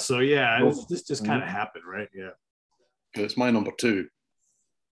at all. So yeah, this just kind of happened, right? Yeah. It's my number 2.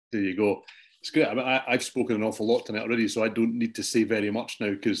 There you go. It's good. I mean, I've spoken an awful lot tonight already, so I don't need to say very much now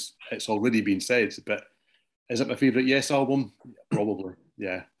because it's already been said. But is it my favourite Yes album? Probably.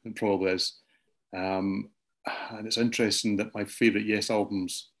 Yeah, it probably is. And it's interesting that my favourite Yes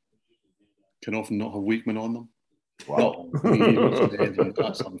albums can often not have Wakeman on them. Wow.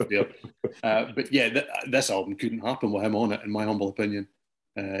 That's unfair. But yeah, this album couldn't happen with him on it, in my humble opinion.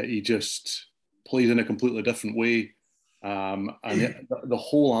 He just plays in a completely different way. And the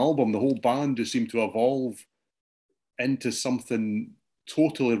whole album, the whole band just seemed to evolve into something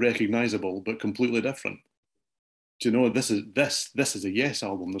totally recognisable but completely different. Do you know, this is a Yes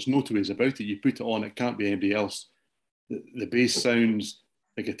album. There's no two ways about it. You put it on, it can't be anybody else. The bass sounds,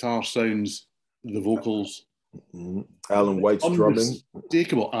 the guitar sounds, the vocals, Mm-hmm. Alan White's drumming.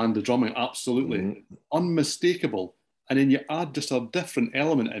 Unmistakable, and the drumming, absolutely. Unmistakable. And then you add just a different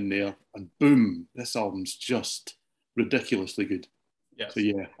element in there, and boom, this album's just ridiculously good. Yes. So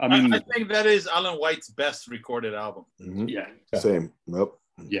yeah, I mean, I think that is Alan White's best recorded album. Yeah. Same. Yep.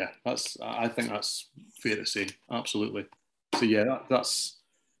 Yeah, I think that's fair to say. Absolutely. So yeah, that's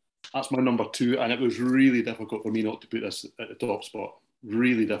my number 2, and it was really difficult for me not to put this at the top spot.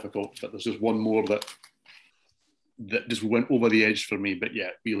 Really difficult, but there's just one more that just went over the edge for me. But yeah,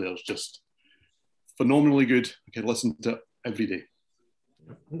 Wheeler's just phenomenally good. I can listen to it every day.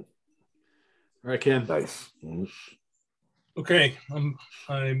 All right, Ken. Nice. Okay,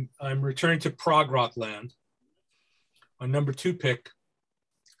 I'm returning to prog rock land. My number 2 pick,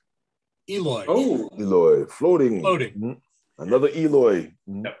 Eloy. Oh, Eloy, floating. Another Eloy.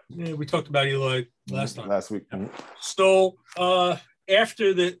 Yep. Yeah, we talked about Eloy last week. So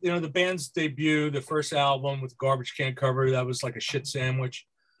after the band's debut, the first album with Garbage Can cover, that was like a shit sandwich.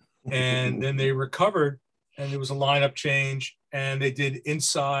 And then they recovered, and there was a lineup change, and they did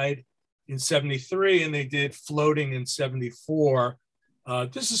Inside in 73, and they did Floating in 74.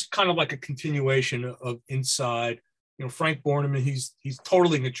 This is kind of like a continuation of Inside. You know, Frank Borneman, he's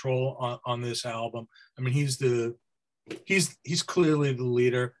totally in control on this album. I mean, he's clearly the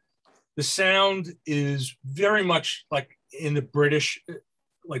leader. The sound is very much like in the British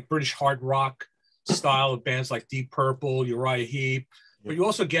hard rock style of bands like Deep Purple, Uriah Heep, but you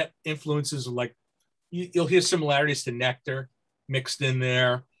also get influences of like, you'll hear similarities to Nectar mixed in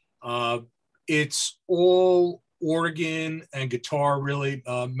there. It's all organ and guitar, really.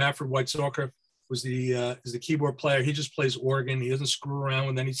 Manfred White-Zorka is the keyboard player. He just plays organ. He doesn't screw around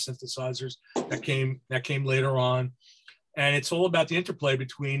with any synthesizers. That came later on. And it's all about the interplay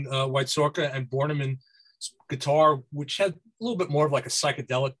between White-Zorka and Borneman's guitar, which had a little bit more of like a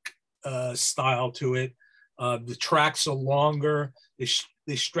psychedelic style to it. The tracks are longer.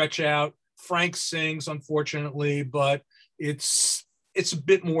 They stretch out. Frank sings, unfortunately, but it's a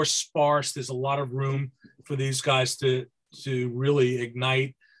bit more sparse. There's a lot of room for these guys to really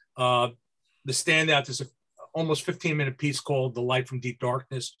ignite. The standout is a almost 15-minute piece called "The Light from Deep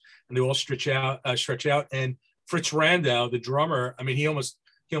Darkness," and they all stretch out. And Fritz Randau, the drummer, I mean, he almost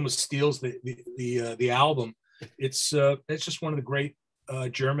steals the album. It's just one of the great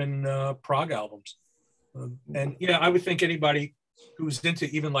German prog albums. And yeah, I would think anybody who's into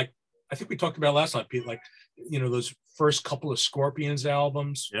even like, I think we talked about last time, Pete, like, you know, those first couple of Scorpions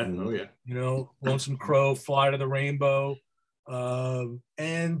albums. Yeah. Oh yeah. You know, Lonesome Crow, Fly to the Rainbow.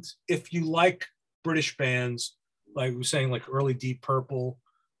 And if you like British bands, like we were saying, like early Deep Purple,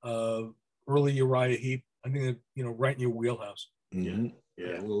 early Uriah Heep, I think that, you know, right in your wheelhouse. Yeah.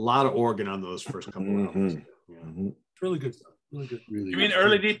 A lot of organ on those first couple of albums. Yeah. It's really good stuff. Really good. You mean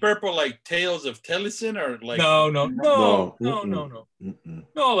early Deep Purple, like Tales of Tellison, or like no,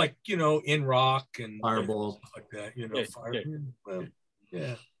 like, you know, In Rock and Fireball, stuff like that, you know. Well,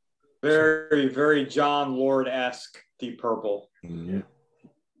 yeah. Very, very John Lord-esque Deep Purple. Yeah.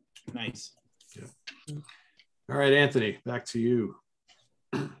 Nice. Yeah. All right, Anthony, back to you.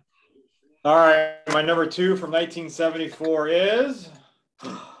 All right, my number 2 from 1974 is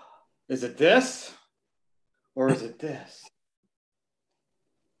it this or is it this?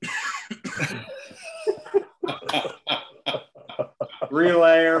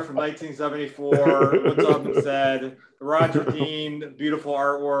 Relayer from 1974. What's up and said. Roger Dean, beautiful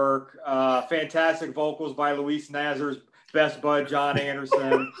artwork, fantastic vocals by Luis Nazar's best bud, John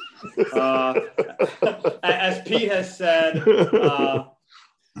Anderson. As Pete has said,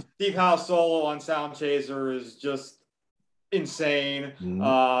 Steve Howe's solo on Sound Chaser is just insane.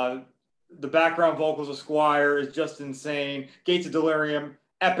 The background vocals of Squire is just insane. Gates of Delirium,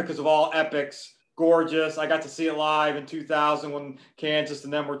 epic of all epics. Gorgeous. I got to see it live in 2000 when Kansas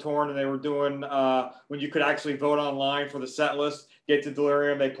and them were torn, and they were doing when you could actually vote online for the set list. Get to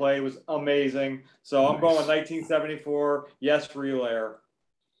Delirium they played was amazing. So I'm going with 1974. Yes, Relayer.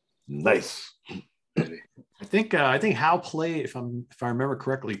 Nice. I think Hal played, if I remember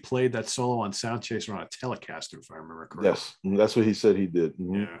correctly, played that solo on Sound Chaser on a Telecaster, if I remember correctly. Yes, that's what he said he did.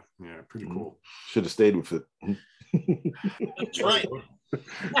 Yeah, pretty cool. Should have stayed with it. That's right.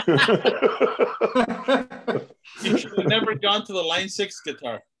 You should have never gone to the Line 6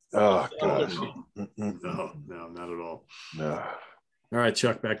 guitar. Oh gosh. No, not at all. No. All right,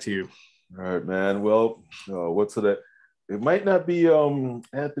 Chuck, back to you. All right, man. Well, what's that? It might not be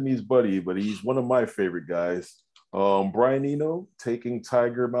Anthony's buddy, but he's one of my favorite guys. Brian Eno, Taking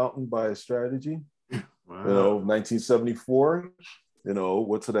Tiger Mountain by Strategy. Wow. You know, 1974. You know,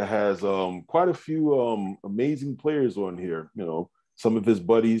 what's it? Has quite a few amazing players on here. You know, some of his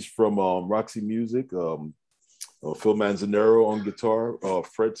buddies from Roxy Music, Phil Manzanero on guitar,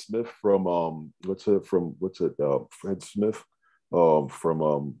 Fred Smith from Fred Smith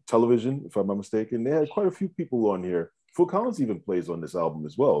from Television, if I'm not mistaken. They had quite a few people on here. Phil Collins even plays on this album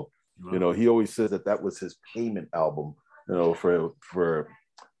as well. Wow. You know, he always says that was his payment album, you know, for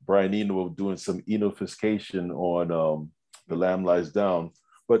Brian Eno doing some Eno-fiscation on The Lamb Lies Down.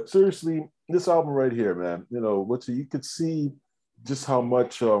 But seriously, this album right here, man, you know, you could see just how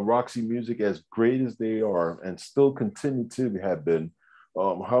much Roxy Music, as great as they are and still continue to have been,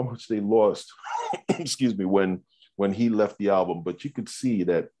 how much they lost, excuse me, when he left the album. But you could see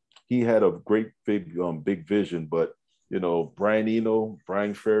that he had a great big vision. But you know, Brian Eno,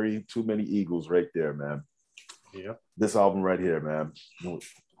 Brian Ferry, too many Eagles right there, man. Yeah. This album right here, man.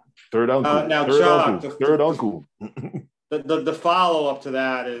 Third Uncle. Now, Third Chuck, Uncle. Third Uncle. The follow up to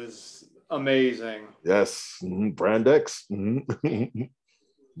that is amazing. Yes. Mm-hmm. Brand X. Mm-hmm.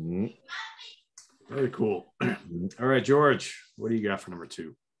 Mm-hmm. Very cool. All right, George, what do you got for number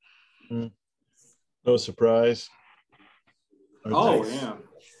 2? No surprise. Oh, yeah.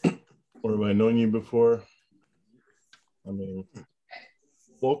 Or have I known you before? I mean,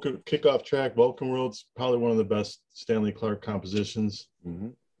 kickoff track, Vulcan World's probably one of the best Stanley Clarke compositions.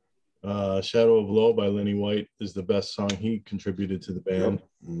 Mm-hmm. Shadow of Low by Lenny White is the best song he contributed to the band.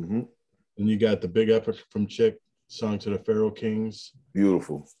 Yep. Mm-hmm. And you got the Big Epic from Chick, Song to the Pharaoh Kings.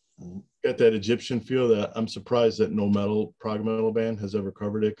 Beautiful. Got that Egyptian feel that I'm surprised that no prog metal band has ever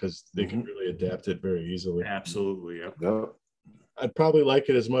covered it, because they can really adapt it very easily. Absolutely. Yep. Yep. I'd probably like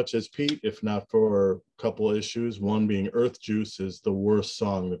it as much as Pete, if not for a couple of issues. One being Earth Juice is the worst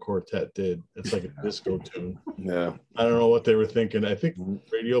song the quartet did. It's like a disco tune. Yeah. I don't know what they were thinking. I think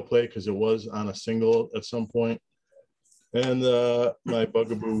radio play, because it was on a single at some point. And my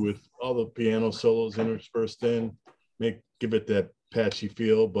bugaboo with all the piano solos interspersed in, give it that patchy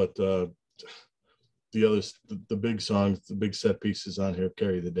feel. But the others, the big songs, the big set pieces on here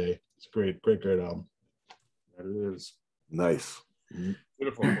carry the day. It's great album. That it is. Nice.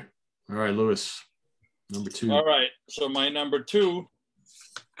 Beautiful. All right, Lewis, number 2. All right, so my number 2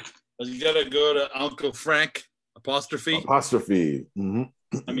 is gotta go to Uncle Frank, apostrophe. Mm-hmm.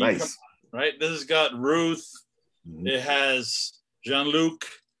 I mean, nice. Right? This has got Ruth. Mm-hmm. It has Jean-Luc.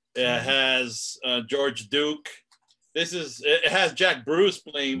 It has George Duke. It has Jack Bruce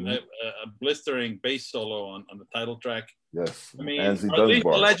playing a blistering bass solo on the title track. Yes. I mean, at least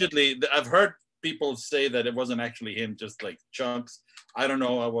allegedly, I've heard people say that it wasn't actually him, just like chunks. I don't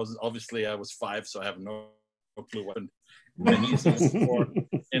know. I was 5, so I have no clue what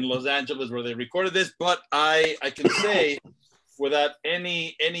in Los Angeles where they recorded this. But I can say without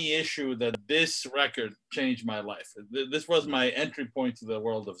any issue that this record changed my life. This was my entry point to the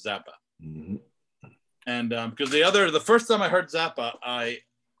world of Zappa. Mm-hmm. And because the first time I heard Zappa, I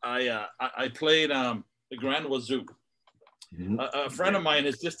played the Grand Wazoo. Mm-hmm. A friend of mine,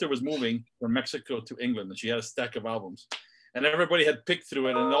 his sister was moving from Mexico to England, and she had a stack of albums, and everybody had picked through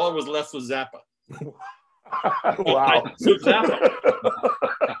it, and all that was left was Zappa. Wow! I took Zappa,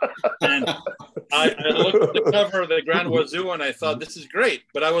 and I looked at the cover of the Grand Wazoo, and I thought, this is great.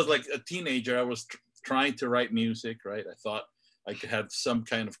 But I was like a teenager. I was trying to write music, right? I thought I could have some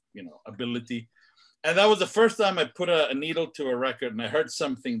kind of ability, and that was the first time I put a needle to a record, and I heard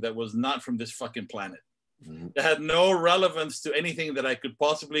something that was not from this fucking planet. It had no relevance to anything that I could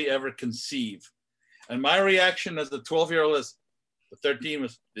possibly ever conceive. And my reaction as the 12-year-old is, the 13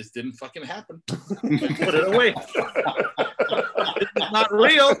 was, this didn't fucking happen. I put it away. This is not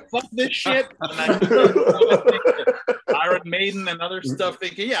real. Fuck this shit. And I Iron Maiden and other stuff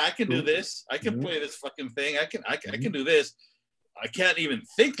thinking, yeah, I can do this. I can play this fucking thing. I can do this. I can't even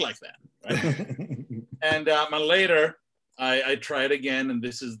think like that. Right? And later, I tried again, and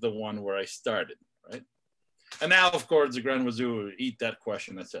this is the one where I started. Right? And now, of course, the Grand Wazoo, Eat That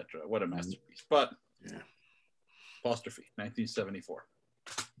Question, etc. What a masterpiece. But apostrophe, 1974.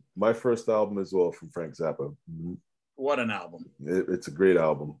 My first album as well from Frank Zappa. Mm-hmm. What an album. It's a great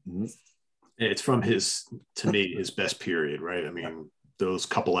album. Mm-hmm. It's from his best period, right? I mean, those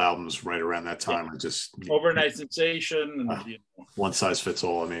couple albums right around that time are just Overnight Sensation and one size fits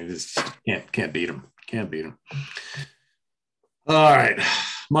all. I mean, it's can't beat him. Can't beat him. All right.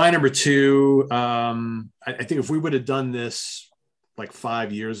 My number 2, I think if we would have done this like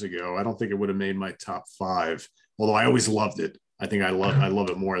 5 years ago, I don't think it would have made my top 5, although I always loved it. I think I love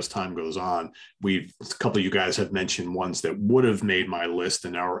it more as time goes on. A couple of you guys have mentioned ones that would have made my list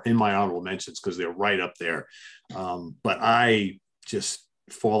and are in my honorable mentions because they're right up there. But I just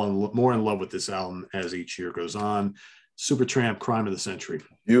fall more in love with this album as each year goes on. Supertramp, Crime of the Century.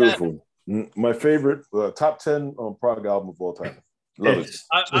 Beautiful. My favorite, top 10 Prog album of all time. Love it.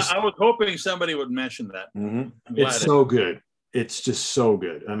 I was hoping somebody would mention that. It's so good. It's just so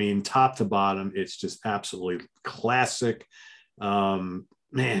good. I mean, top to bottom, it's just absolutely classic.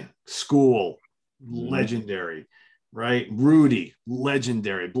 Man, School, legendary, right? Rudy,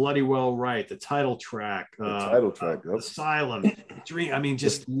 legendary. Bloody Well Right, the title track. Asylum, Dream. I mean,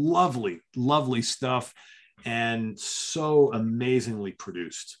 just lovely, lovely stuff, and so amazingly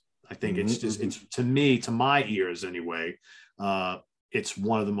produced. I think it's just, it's, to me, to my ears anyway, it's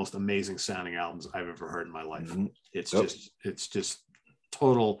one of the most amazing sounding albums I've ever heard in my life. It's just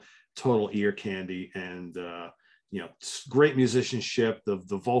total ear candy, and you know, great musicianship. The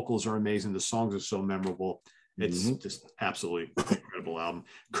vocals are amazing. The songs are so memorable. It's just absolutely incredible album.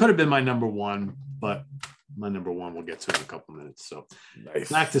 Could have been my number one, but my number one we'll get to in a couple minutes. So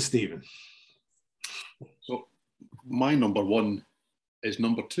back to Stephen. So my number one is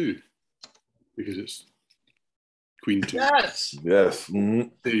number two, because it's Queen 2. Yes. There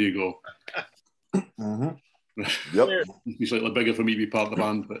you go. Yep. It's slightly bigger for me to be part of the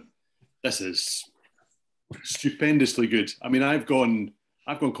band, but this is stupendously good. I mean, I've gone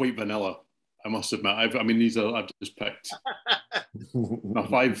quite vanilla, I must admit. I've just picked my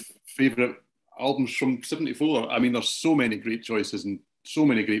 5 favourite albums from '74. I mean, there's so many great choices and so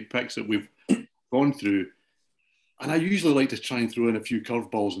many great picks that we've gone through. And I usually like to try and throw in a few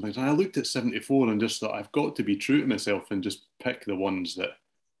curveballs and things. And I looked at '74 and just thought, I've got to be true to myself and just pick the ones that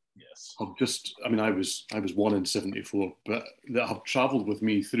have just, I mean, I was one in '74, but that have travelled with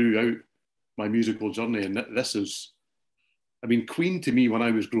me throughout my musical journey. And this is, I mean, Queen to me when I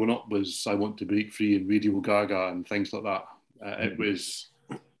was growing up was I Want to Break Free and Radio Gaga and things like that. It was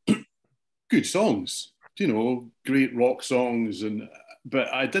good songs, you know, great rock songs,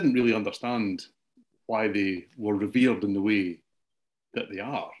 but I didn't really understand why they were revered in the way that they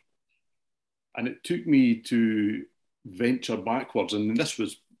are. And it took me to venture backwards, and this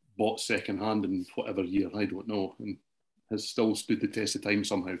was bought secondhand in whatever year, I don't know, and has still stood the test of time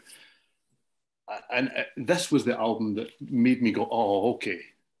somehow. And this was the album that made me go, oh, okay,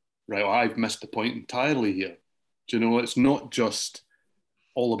 right, well, I've missed the point entirely here. Do you know, it's not just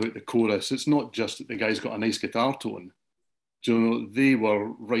all about the chorus. It's not just that the guy's got a nice guitar tone. Do you know, they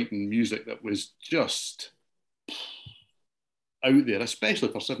were writing music that was just out there,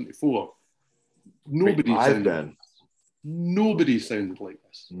 especially for '74. Nobody sounded like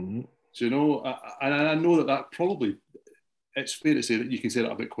this. Do you know? And I know that probably, it's fair to say that you can say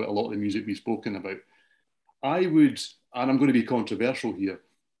that about quite a lot of the music we've spoken about. I would, and I'm going to be controversial here,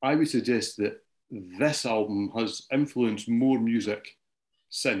 I would suggest that this album has influenced more music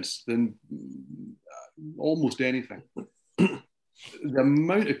since than almost anything. The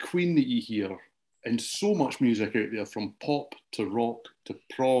amount of Queen that you hear, and so much music out there, from pop to rock to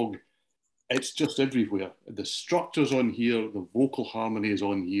prog, it's just everywhere. The structure's on here, the vocal harmony is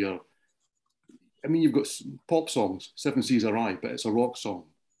on here. I mean, you've got pop songs, Seven Seas a Rye, but it's a rock song,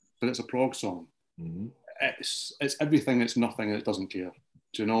 but it's a prog song. It's everything, it's nothing, and it doesn't care.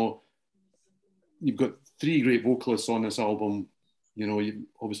 Do you know? You've got 3 great vocalists on this album. You know, you've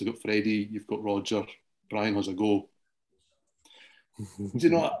obviously got Freddie, you've got Roger, Brian has a go. Do you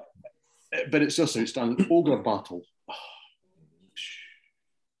know? But it's just outstanding. Ogre Battle.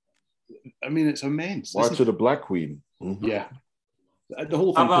 I mean, it's immense. March of the Black Queen. Yeah. The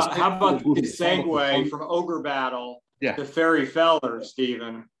whole thing. How about the segue from Ogre Battle to Fairy Feller,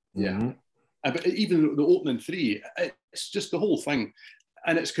 Stephen? Yeah. But even the opening 3, it's just the whole thing.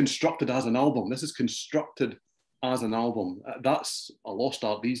 And it's constructed as an album. This is constructed as an album. That's a lost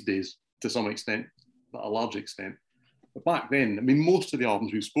art these days to some extent, a large extent. But back then, I mean, most of the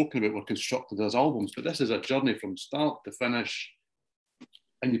albums we've spoken about were constructed as albums, but this is a journey from start to finish.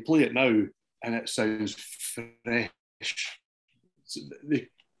 And you play it now, and it sounds fresh.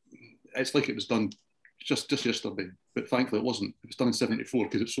 It's like it was done just yesterday, but thankfully it wasn't. It was done in '74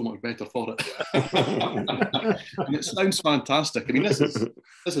 because it's so much better for it. And it sounds fantastic. I mean, this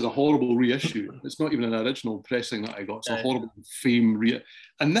is a horrible reissue. It's not even an original pressing that I got. It's a horrible Fame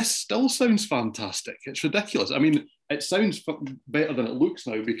and this still sounds fantastic. It's ridiculous. I mean, it sounds better than it looks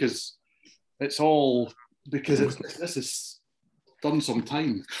now because this is done some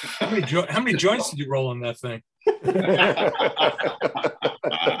time. How many joints did you roll on that thing?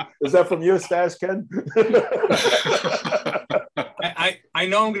 Is that from your stash, Ken? I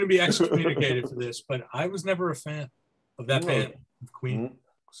know I'm going to be excommunicated for this, but I was never a fan of that band, Queen.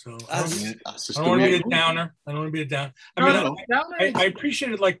 So I don't want to be a downer. I mean, I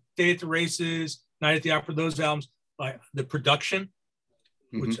appreciated like Day at the Races, Night at the Opera, those albums, like the production,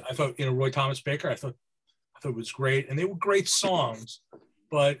 which I thought, you know, Roy Thomas Baker, I thought it was great, and they were great songs.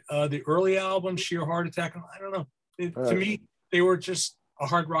 But the early album, Sheer Heart Attack, I don't know. To me, they were just a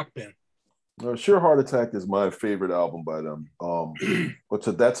hard rock band. Sure Heart Attack is my favorite album by them. But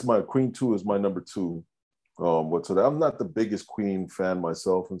so that's my Queen 2 is my number 2. I'm not the biggest Queen fan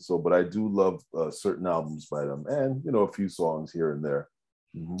myself, and so, but I do love certain albums by them, and you know, a few songs here and there.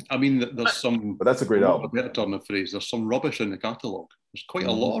 Mm-hmm. I mean, there's some, but that's a great album. Better turn of phrase. There's some rubbish in the catalogue. There's quite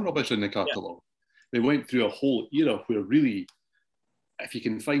a lot of rubbish in the catalogue. They went through a whole era where really, if you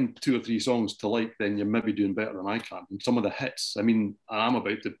can find 2 or 3 songs to like, then you're maybe doing better than I can. And some of the hits, I mean, I'm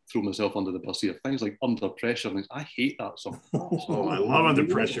about to throw myself under the bus here. Things like Under Pressure, and I hate that song. Oh, I love Under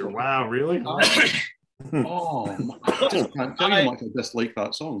Pressure. Wow, really? I just can't tell you how much I dislike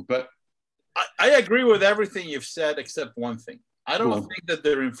that song. But I agree with everything you've said except one thing. I don't think that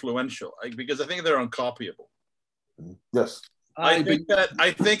they're influential because I think they're uncopyable. Yes. I think that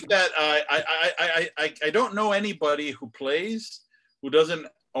I don't know anybody who plays who doesn't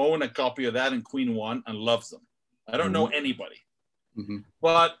own a copy of that in Queen 1 and loves them. I don't know anybody. Mm-hmm.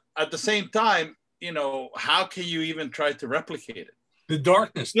 But at the same time, you know, how can you even try to replicate it? The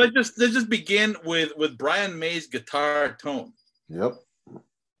darkness. Let's just begin with Brian May's guitar tone. Yep.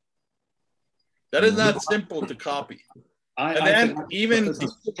 That is not simple to copy. And then even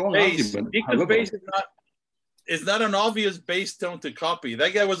Deacon's bass is not an obvious bass tone to copy.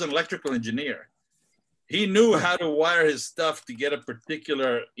 That guy was an electrical engineer. He knew how to wire his stuff to get a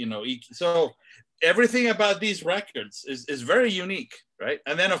particular, you know, so everything about these records is very unique, right?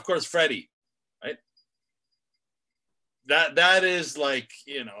 And then of course Freddie, right? That is like,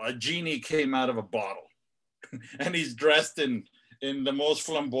 you know, a genie came out of a bottle, and he's dressed in the most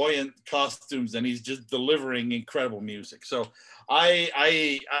flamboyant costumes, and he's just delivering incredible music. So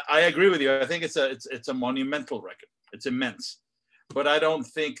I agree with you. I think it's a monumental record. It's immense, but I don't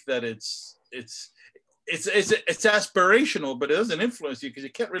think that it's aspirational, but it doesn't influence you because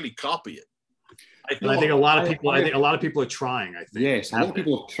you can't really copy it. I think a lot of people are trying. I think yes, a lot of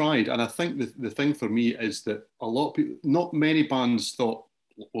people have tried, and I think the thing for me is that a lot of people, not many bands thought,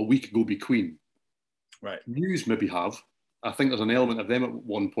 well, we could go be Queen. Right. Muse maybe have. I think there's an element of them at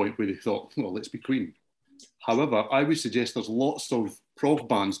one point where they thought, well, let's be Queen. However, I would suggest there's lots of prog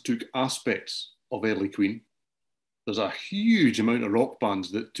bands took aspects of early Queen. There's a huge amount of rock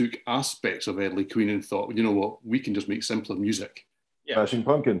bands that took aspects of early Queen and thought, well, you know what, we can just make simpler music. Smashing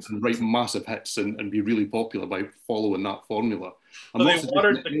Pumpkins. And write massive hits and be really popular by following that formula. So they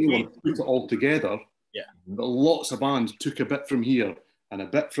watered the Queen. Put it all together. Yeah. But lots of bands took a bit from here and a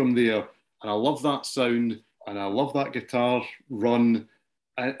bit from there. And I love that sound. And I love that guitar run.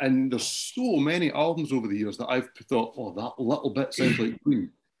 And there's so many albums over the years that I've thought, oh, that little bit sounds like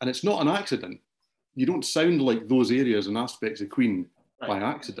Queen. And it's not an accident. You don't sound like those areas and aspects of Queen by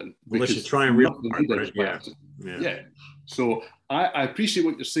accident. Unless you try and read Yeah. So I appreciate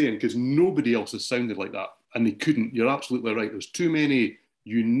what you're saying, because nobody else has sounded like that. And they couldn't. You're absolutely right. There's too many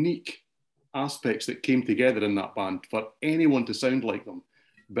unique aspects that came together in that band for anyone to sound like them.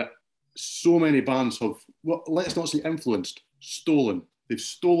 But so many bands have, well, let's not say influenced, stolen. They've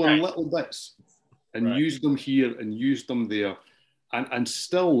stolen little bits and used them here and used them there. And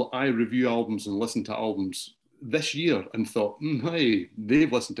still, I review albums and listen to albums this year and thought, hey,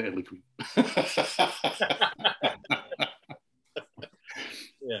 they've listened to early Queen.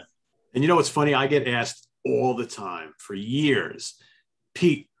 Yeah. And you know what's funny? I get asked all the time for years,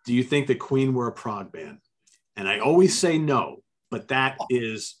 Pete, do you think that Queen were a prog band? And I always say no, but that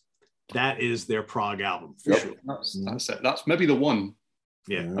is their prog album for sure. That's it. That's maybe the one.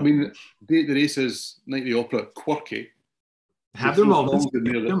 Yeah. I mean, Day at the Races, Night at the Opera, quirky. Have their moments.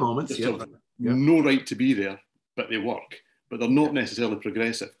 Their moments. No right to be there, but they work. But they're not necessarily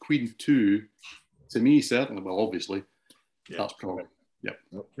progressive. Queen 2, to me, certainly, well, obviously, that's prog.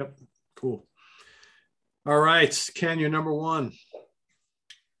 Yep. Cool. All right, Ken, you're number 1.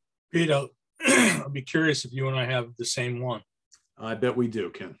 Pete, I'll be curious if you and I have the same one. I bet we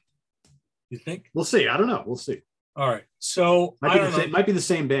do, Ken. You think? We'll see. I don't know. We'll see. All right. So might be the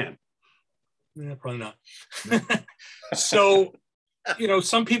same band. Yeah, probably not. So, you know,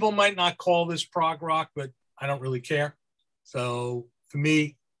 some people might not call this prog rock, but I don't really care. So for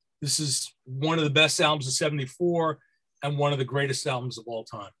me, this is one of the best albums of '74 and one of the greatest albums of all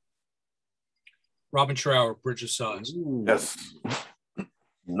time. Robin Trower, Bridge of Sighs. Yes.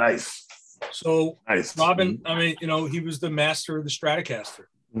 Nice. So nice. Robin, I mean, you know, he was the master of the Stratocaster.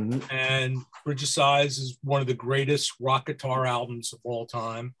 And Bridge of Sighs is one of the greatest rock guitar albums of all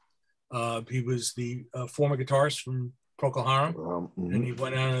time. He was the former guitarist from Procol Harum, and he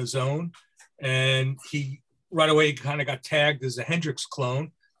went out on his own. And he right away kind of got tagged as a Hendrix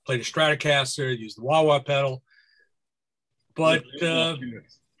clone, played a Stratocaster, used the wah-wah pedal. But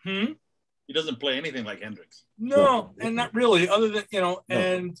you He doesn't play anything like Hendrix. No, and not really. Other than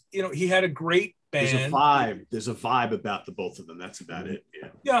he had a great band. There's a vibe about the both of them. That's about it. Yeah.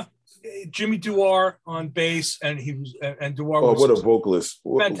 Yeah. Jimmy Dewar on bass, and Dewar was what a vocalist!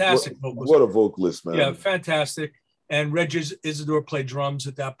 Fantastic vocalist. What a vocalist, man! Yeah, fantastic. And Reg Isidore played drums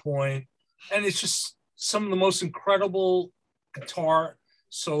at that point, and it's just some of the most incredible guitar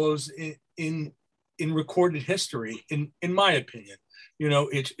solos in recorded history, in my opinion.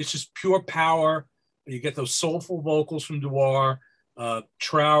 It's just pure power. You get those soulful vocals from Dewar,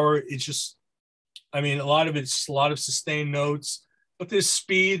 Trower. It's just, a lot of it's a lot of sustained notes. But there's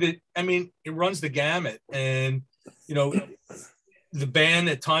speed that, it runs the gamut. And, the band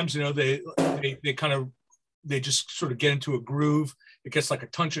at times, they just sort of get into a groove. It gets like a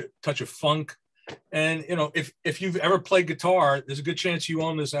touch of funk. And, if you've ever played guitar, there's a good chance you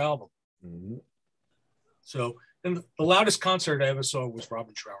own this album. Mm-hmm. So, and the loudest concert I ever saw was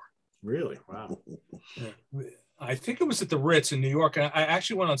Robin Trower. Really? Wow. Yeah. I think it was at the Ritz in New York. I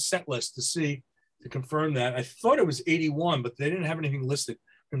actually went on set list to confirm that. I thought it was 81, but they didn't have anything listed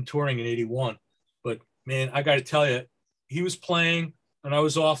from touring in 81. But man, I got to tell you, he was playing and I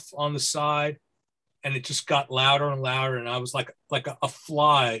was off on the side and it just got louder and louder. And I was like a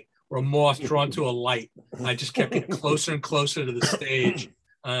fly or a moth drawn to a light. I just kept getting closer and closer to the stage.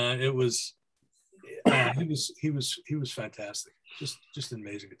 It was, he was fantastic. Just an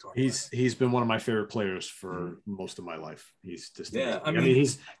amazing guitar player. He's been one of my favorite players for most of my life. He's just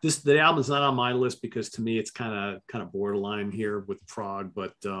amazing. The album's not on my list because to me it's kind of borderline here with Prog.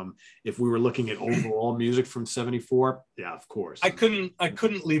 But if we were looking at overall music from '74, yeah, of course. I couldn't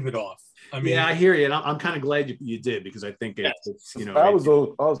leave it off. Yeah, I hear you, and I'm kind of glad you did because I think it's I was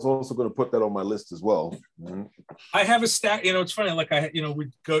also going to put that on my list as well. Mm-hmm. I have a stack. It's funny. Like we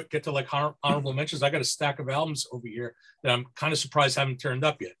get to like honorable mentions. I got a stack of albums over here that I'm kind of surprised haven't turned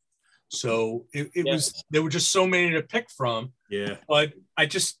up yet. So there were just so many to pick from. Yeah. But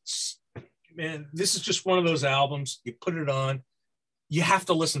this is just one of those albums. You put it on, you have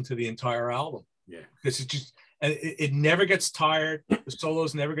to listen to the entire album. Yeah. Because it never gets tired. The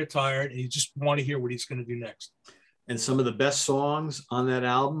solos never get tired, and you just want to hear what he's going to do next. And some of the best songs on that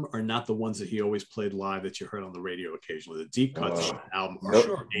album are not the ones that he always played live that you heard on the radio occasionally. The deep cuts on the album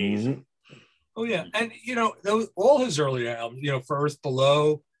are amazing. Mm-hmm. Oh yeah, and all his earlier albums, For Earth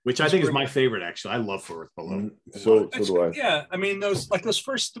Below, which I think is my favorite. Actually, I love For Earth Below. Mm-hmm. So do I. Yeah, those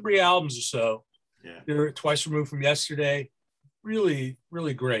first 3 albums or so. Yeah, they're Twice Removed from Yesterday. Really,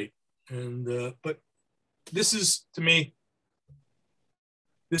 really great. And but this is, to me,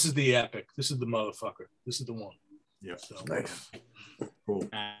 this is the epic. This is the motherfucker. This is the one. Yeah. So nice. Cool.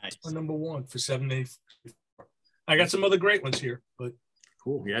 Nice. My number one for 784. I got some other great ones here, but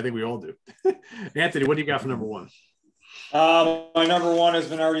cool. Yeah, I think we all do. Anthony, what do you got for number one? My number one has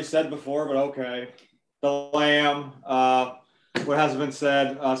been already said before, but okay. The Lamb. What hasn't been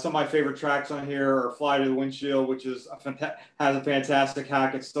said. Some of my favorite tracks on here are "Fly to the Windshield," which has a fantastic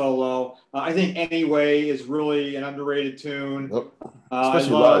Hackett solo. I think "Anyway" is really an underrated tune. Yep. I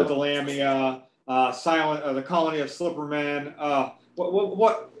love the Lamie, the Colony of Slippermen.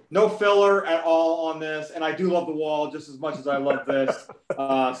 What? No filler at all on this, and I do love The Wall just as much as I love this.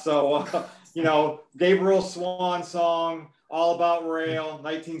 Gabriel Swan song, "All About Rail,"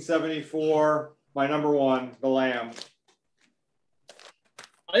 1974. My number one, The Lamb.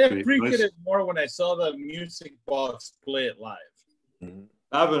 I appreciated it more when I saw the music box play it live. Mm-hmm.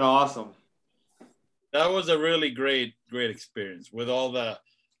 That'd been awesome. That was a really great experience with all the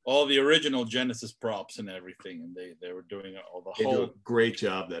original Genesis props and everything, and they were doing all the whole do a great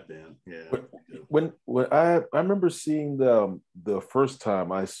job, that band. Yeah. When I remember seeing the first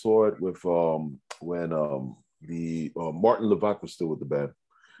time I saw it with when Martin Levac was still with the band.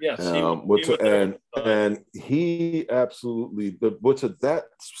 Yes, and he absolutely, that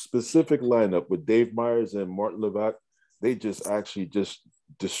specific lineup with Dave Myers and Martin Levac, they just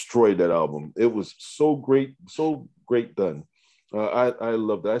destroyed that album. It was so great done. I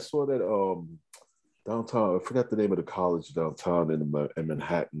loved it. I saw that downtown. I forgot the name of the college downtown in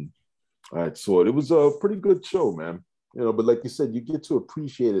Manhattan. I saw it. It was a pretty good show, man. But like you said, you get to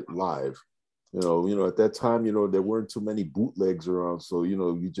appreciate it live. At that time, there weren't too many bootlegs around, so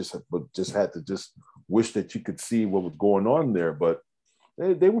you just had to wish that you could see what was going on there. But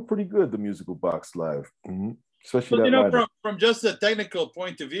they were pretty good, the Musical Box live, especially from just a technical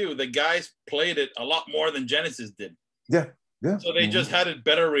point of view, the guys played it a lot more than Genesis did. Yeah. So they just had it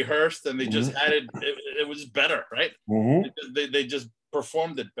better rehearsed, and they just had it. It was better, right? Mm-hmm. They just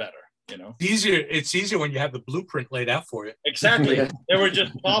performed it better. you know. It's easier when you have the blueprint laid out for you. Exactly. They were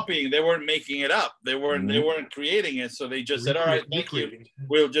just copying. They weren't making it up. They weren't creating it. So they just said, all right, thank you.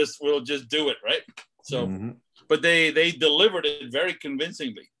 We'll just do it, right? So but they delivered it very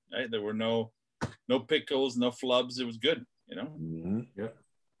convincingly, right? There were no pickles, no flubs. It was good, you know. Yeah.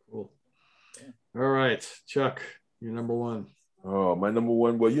 Cool. All right, Chuck, your number one. Oh, my number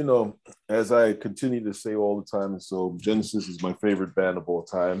one. Well, you know, as I continue to say all the time, so Genesis is my favorite band of all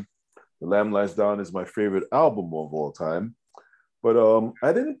time. The Lamb Lies Down is my favorite album of all time. But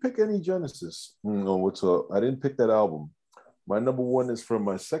I didn't pick any Genesis. I didn't pick that album. My number one is from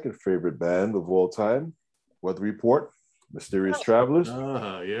my second favorite band of all time, Weather Report, Mysterious Travelers.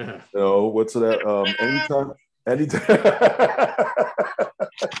 Ah, yeah. No, what's that? Anytime.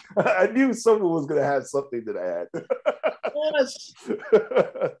 I knew someone was going to have something that I had. Yes.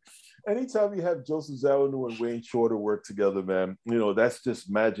 Anytime you have Joseph Zawinu and Wayne Shorter work together, man, you know, that's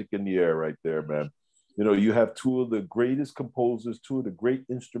just magic in the air right there, man. You know, you have two of the greatest composers, two of the great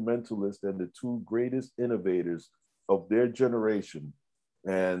instrumentalists, and the two greatest innovators of their generation.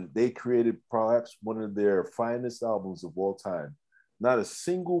 And they created perhaps one of their finest albums of all time. Not a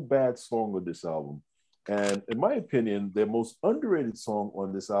single bad song on this album. And in my opinion, their most underrated song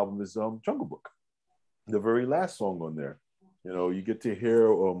on this album is Jungle Book, the very last song on there. You know, you get to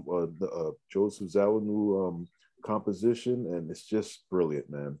hear Joseph Zawinu composition, and it's just brilliant,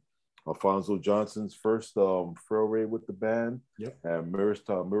 man. Alfonso Johnson's first foray with the band. Yep. And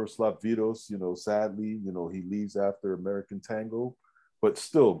Miroslav Vidos, you know, sadly, you know, he leaves after American Tango, but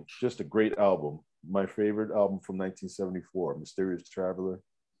still just a great album. My favorite album from 1974, Mysterious Traveler,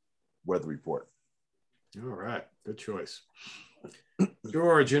 Weather Report. All right, good choice.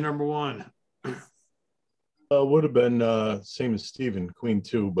 George, your number one. Would have been same as Steven, Queen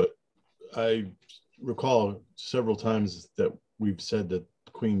 2, but I recall several times that we've said that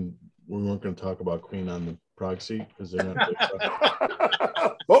Queen, we weren't going to talk about Queen on the Prog seat because they're not.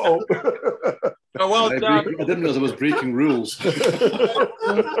 Oh, well, I didn't realize I was breaking rules. Be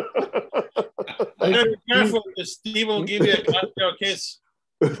careful, because Steve will give you a cocktail kiss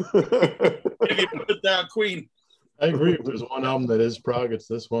if you put down Queen. I agree. If there's one album that is Prog, it's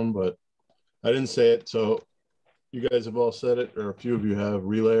this one, but I didn't say it. So you guys have all said it, or a few of you have.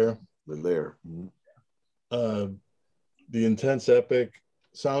 Relayer. Relayer. The Intense Epic.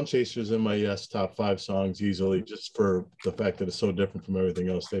 Sound Chasers in my top 5 songs easily, just for the fact that it's so different from everything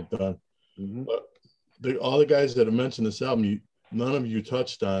else they've done. But all the guys that have mentioned this album, none of you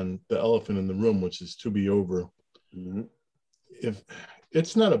touched on the elephant in the room, which is To Be Over. If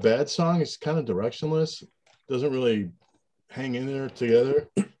it's not a bad song, it's kind of directionless. Doesn't really hang in there together.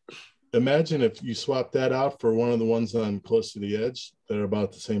 Imagine if you swap that out for one of the ones on Close to the Edge that are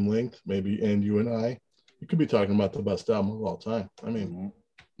about the same length, maybe And You and I. You could be talking about the best album of all time. I mean,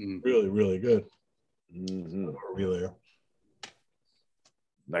 really, really good. Relayer.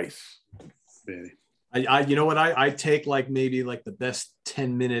 Nice. Very. I you know what, I take maybe the best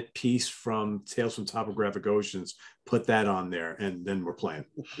 10-minute piece from Tales from Topographic Oceans, put that on there, and then we're playing.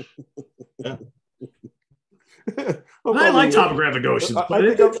 Yeah. I like Topographic Oceans, but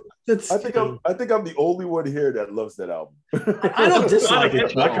I think I'm the only one here that loves that album. I don't dislike it,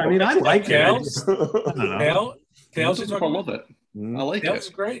 Chuck. I mean, I like it. Tales is I love it. I like Tales is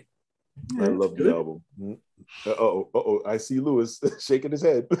it. great. I love the album. I see Lewis shaking his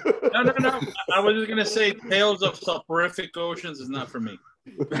head. No. I was just gonna say, Tales of Soporific Oceans is not for me.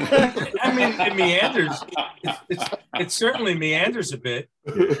 I mean, it meanders. It certainly meanders a bit,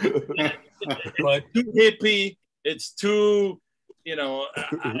 but too hippie. It's too, you know.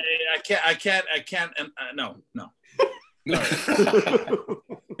 I can't. No.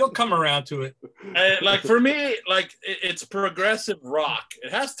 He'll come around to it. For me, it's progressive rock.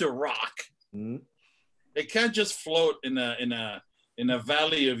 It has to rock. It can't just float in a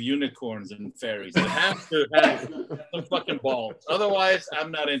valley of unicorns and fairies. It has to have some fucking balls. Otherwise,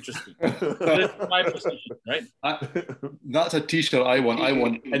 I'm not interested. This is my position, right? That's a T-shirt I want. I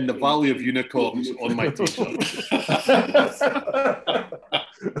want In the Valley of Unicorns on my T-shirt.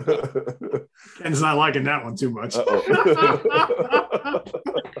 Ken's not liking that one too much. All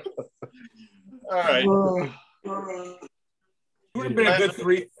right. Would have been a good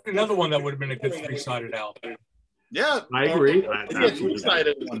three. Another one that would have been a good 3-sided album. Yeah, I agree.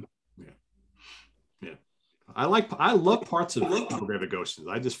 Two-sided one. Yeah. I love parts of Topographic Oceans.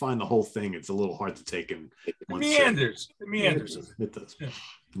 I just find the whole thing, it's a little hard to take in one Meanders. It meanders. It does. Yeah.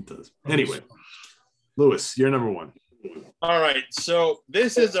 It does. Anyway, Lewis, you're number one. All right. So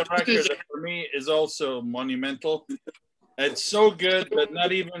this is a record that for me is also monumental. It's so good that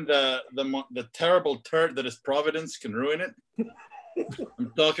not even the terrible turd that is Providence can ruin it.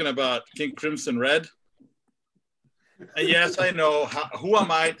 I'm talking about King Crimson Red. And yes, I know. Who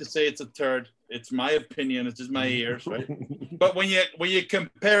am I to say it's a turd? It's my opinion. It's just my ears, right? But when you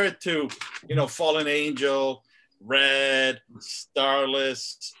compare it to, Fallen Angel, Red,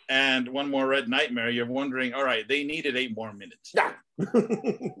 Starless, and One More Red Nightmare, you're wondering, all right, they needed 8 more minutes. Yeah.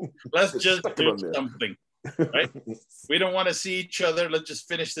 Let's just do something, right? We don't want to see each other. Let's just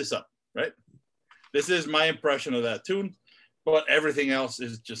finish this up, right? This is my impression of that tune, but everything else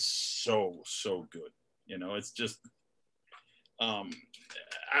is just so good. It's just, I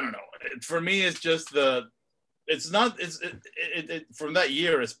don't know. For me, it's just from that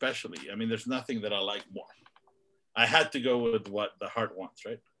year especially. I mean, there's nothing that I like more. I had to go with what the heart wants,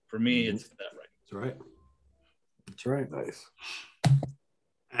 right? For me, it's that, right? That's right. That's right. Nice.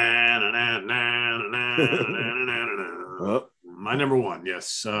 My number one,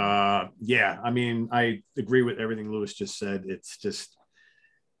 yes. Yeah, I mean, I agree with everything Louis just said. It's just,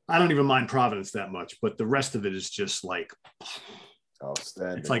 I don't even mind Providence that much, but the rest of it is just like,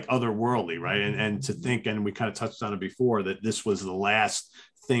 outstanding. It's like otherworldly, right? And to think, and we kind of touched on it before, that this was the last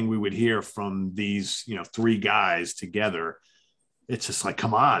thing we would hear from these, 3 guys together. It's just like,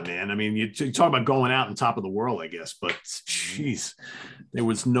 come on, man. I mean, you talk about going out on top of the world, I guess, but geez, there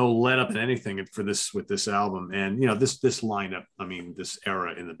was no let up in anything with this album. And, this lineup, I mean, this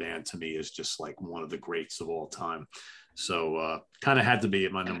era in the band to me is just like one of the greats of all time. So kind of had to be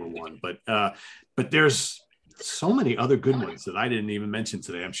at my number one, but there's so many other good ones that I didn't even mention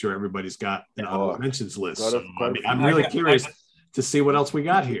today. I'm sure everybody's got an honorable mentions list. So, I'm really curious to see what else we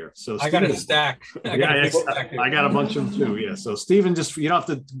got here. So I got a stack. I got a bunch of them too. Yeah. So Stephen, you don't have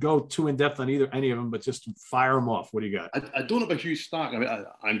to go too in depth on any of them, but just fire them off. What do you got? I don't have a huge stack. I mean,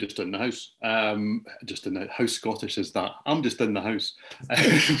 I'm just in the house. Just in the house. Scottish is that? I'm just in the house.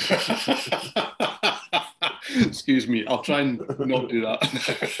 Excuse me. I'll try and not do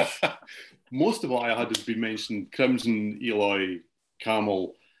that. Most of what I had has been mentioned: Crimson, Eloy,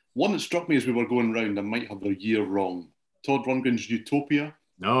 Camel. One that struck me as we were going round, I might have the year wrong. Todd Rundgren's Utopia.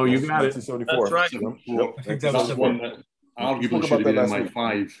 No, you got it. That's right. Yep. I think that's one that arguably should have been in my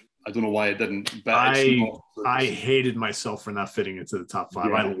 5. I don't know why it didn't. But I hated myself for not fitting into the top 5.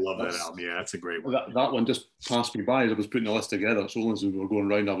 Yeah, I love that album. Yeah, that's a great one. That one just passed me by as I was putting the list together. So as we were going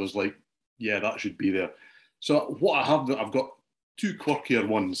around, I was like, yeah, that should be there. So what I have, I've got 2 quirkier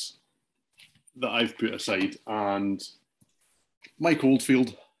ones that I've put aside, and Mike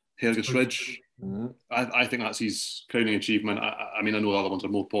Oldfield, Hergus Ridge. Mm-hmm. I think that's his crowning achievement. I mean, I know the other ones are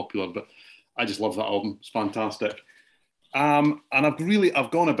more popular, but I just love that album. It's fantastic. And I've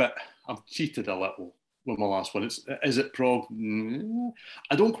cheated a little with my last one. Is it Prog?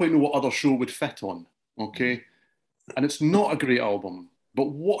 I don't quite know what other show would fit on, okay? And it's not a great album, but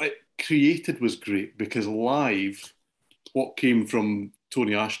what it created was great, because live, what came from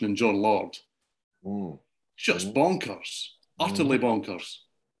Tony Ashton and John Lord, just bonkers, utterly bonkers.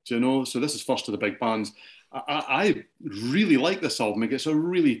 So this is first of the big bands. I really like this album. It gets a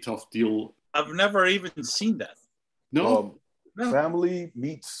really tough deal. I've never even seen that. No. Family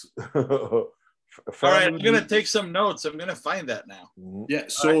meets. All right, I'm going to take some notes. I'm going to find that now. Yeah,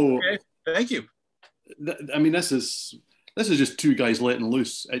 so... Right, okay. Thank you. I mean, this is just 2 guys letting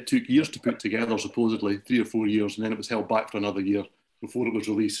loose. It took years to put together, supposedly, 3 or 4 years, and then it was held back for another year before it was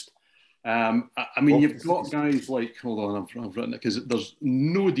released. I mean, you've got guys like, hold on, I've written it, because there's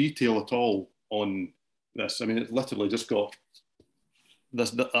no detail at all on this. I mean, it's literally just got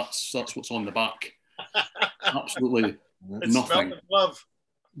this. That's what's on the back. Absolutely nothing. Love.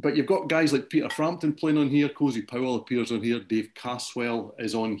 But you've got guys like Peter Frampton playing on here. Cozy Powell appears on here. Dave Caswell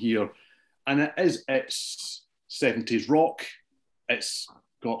is on here, and it's 70s rock. It's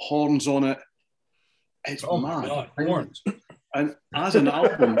got horns on it. It's oh mad. My God, horns. And as an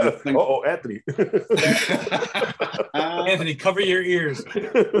album, you think, Anthony. Anthony, cover your ears.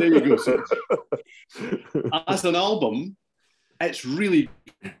 There you go. So, as an album, it's really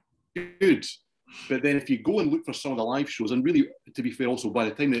good. But then if you go and look for some of the live shows, and really, to be fair, also by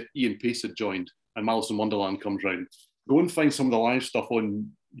the time that Ian Pace had joined and Malice in Wonderland comes round, go and find some of the live stuff on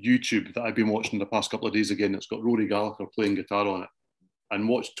YouTube that I've been watching the past couple of days again. It's got Rory Gallagher playing guitar on it. And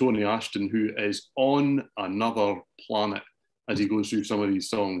watch Tony Ashton, who is on another planet as he goes through some of these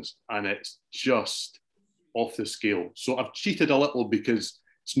songs, and it's just off the scale. So I've cheated a little because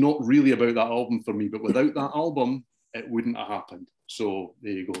it's not really about that album for me, but without that album, it wouldn't have happened. So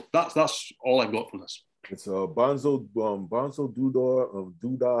there you go. That's all I've got from this. It's a Bonzo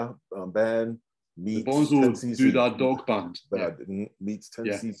Doodah band meets the Bonzo 10cc. Doodah dog band. Meets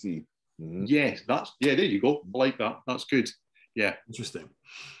 10cc. Yes, there you go. I like that. That's good. Yeah. Interesting.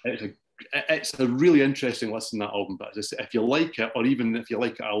 It's a it's a really interesting listen, that album. But as I say, if you like it, or even if you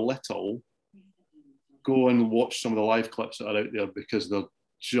like it a little, go and watch some of the live clips that are out there, because they're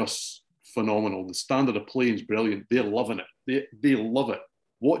just phenomenal. The standard of playing is brilliant. They're loving it. They love it.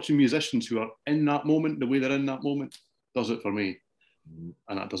 Watching musicians who are in that moment, the way they're in that moment, does it for me.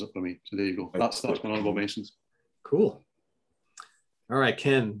 And that does it for me. So there you go. That's my honorable mentions. Cool. All right,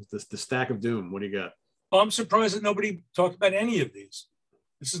 Ken, the Stack of Doom. What do you got? Well, I'm surprised that nobody talked about any of these.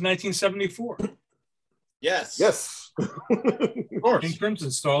 This is 1974. Yes. Yes. Of course. King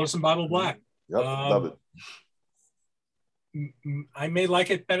Crimson, Starless and Bible Black. Yep, love it. I may like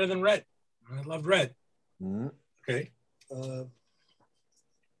it better than Red. I love Red. Okay.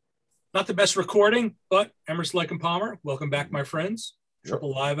 Not the best recording, but Emerson, Lake and Palmer, Welcome Back, My Friends.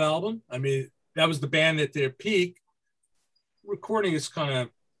 Triple live album. I mean, that was the band at their peak. Recording is kind of,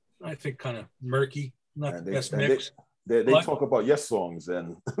 I think, kind of murky. Not the best mix. They talk about Yes songs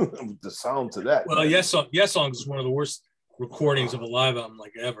and the sound to that. Well, Yes songs is one of the worst recordings of a live album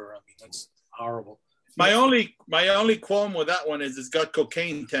like ever. I mean, that's horrible. My only qualm with that one is it's got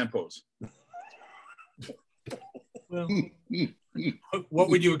cocaine tempos. Well, what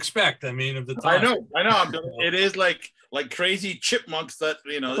would you expect? I mean, of the time. I know. It is like crazy chipmunks that,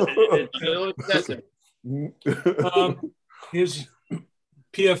 it's a little excessive. Here's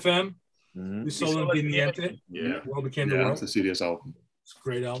PFM. We Solo Invidiente. Yeah. World Became the World. It's a serious album. It's a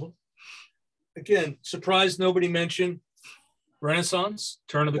great album. Again, surprised nobody mentioned Renaissance,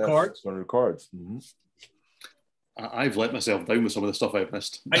 Turn of the Cards. Turn of the Cards. I've let myself down with some of the stuff I've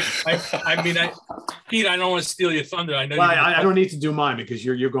missed. I mean, Pete, I don't want to steal your thunder. I know. Well, I don't need to do mine because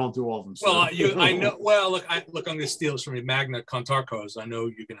you're going through all of them. So. Well, I know. Well, look, I'm going to steal this from you. Magna Contarcos. I know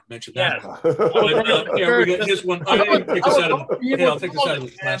you're going to mention that. Yeah. But, here's one. I'll take this out of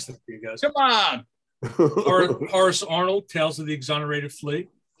the plastic for you guys. Come on. Horace Arnold, Tales of the Exonerated Fleet.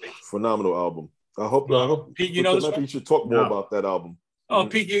 Phenomenal album. I hope Pete, you know this one? You should talk more about that album. Oh,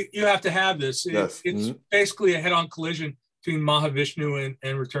 Pete, you have to have this. Yes. It's basically a head-on collision between Mahavishnu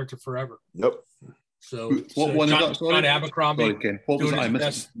and Return to Forever. Yep. So, what one John Abercrombie. Sorry, Ken. What was it I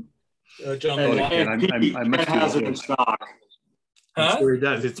missed? John I missed has it in stock. I'm sure he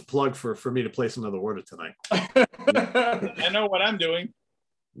does. It's a plug for me to place another order tonight. I know what I'm doing.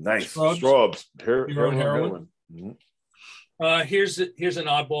 Nice. Strobes. Heroin. Here's an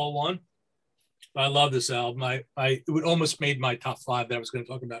oddball one. I love this album. It would almost made my top 5 that I was going to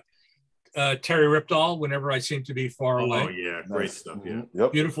talk about. Terry Ripdahl, Whenever I Seem to Be Far Away. Oh, yeah. Great stuff. Yeah.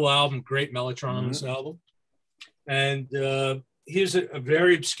 Yep. Beautiful album. Great Mellotron on this album. And here's a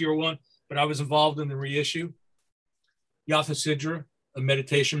very obscure one, but I was involved in the reissue. Yatha Sidra, A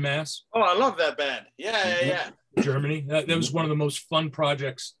Meditation Mass. Oh, I love that band. Yeah. Germany. That was one of the most fun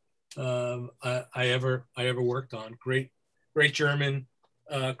projects I ever worked on. Great German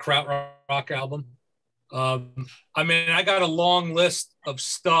krautrock album. I mean, I got a long list of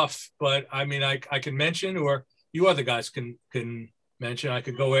stuff, but I mean, I can mention, or you other guys can mention. I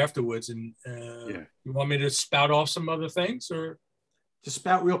could go afterwards, and you want me to spout off some other things, or just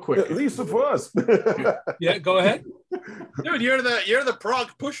spout real quick? At least for us. Yeah, go ahead, dude. You're the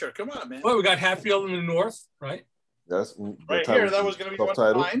Prog pusher. Come on, man. Well, we got Hatfield in the North, right? Yes, right here. That was going to be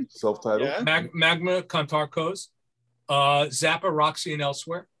one self-titled. Yeah. Magma Contarcos, Zappa, Roxy, and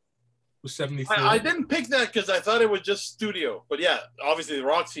Elsewhere was 74. I didn't pick that because I thought it was just studio, but yeah, obviously the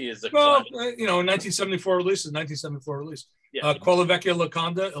Roxy is the 1974 release is 1974 release. Yeah. Quella Vecchia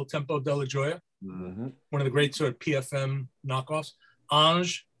Loconda, Il Tempo della Gioia, one of the great sort of PFM knockoffs.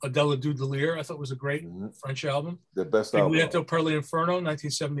 Ange, Adela du Délire, I thought was a great French album. The best album. Biglietto per l'Inferno,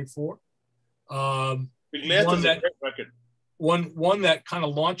 1974. Biglietto's a great record. One that kind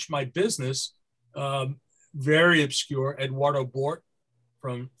of launched my business, very obscure, Eduardo Bort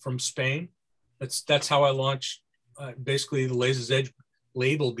from Spain. That's how I launched. Basically, the Laser's Edge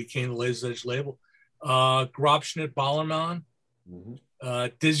label became the Laser's Edge label. Grobschnitt Ballermann,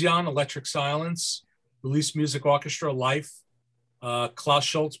 Dizjan, Electric Silence, Release Music Orchestra, Life, Klaus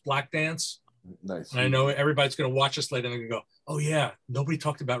Schultz, Black Dance. Nice. And I know everybody's going to watch us later and they're going to go, oh yeah, nobody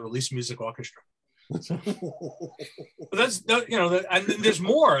talked about Release Music Orchestra. But that's and there's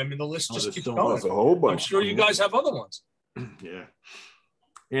more. I mean, the list just keeps going. There's a whole bunch. I'm sure you guys have other ones. Yeah.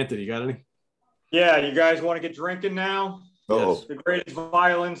 Anthony, you got any? Yeah, you guys want to get drinking now? Yes. The Greatest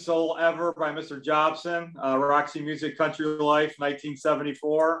Violin Soul Ever by Mr. Jobson, Roxy Music Country Life,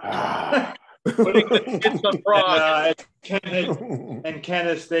 1974. And Ken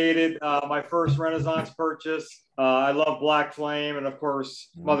has stated my first Renaissance purchase. I love Black Flame, and of course,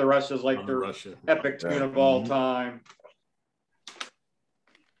 Mother Russia is like their epic tune of all time.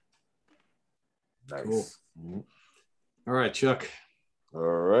 Nice. Cool. All right, Chuck. All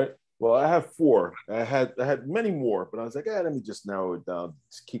right. Well, I have 4. I had many more, but I was like, let me just narrow it down,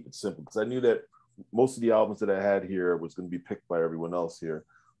 just keep it simple, because I knew that most of the albums that I had here was going to be picked by everyone else here.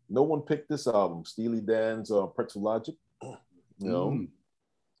 No one picked this album, Steely Dan's Pretzel Logic. You know,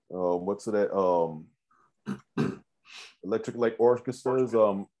 what's that? Electric Light Orchestra's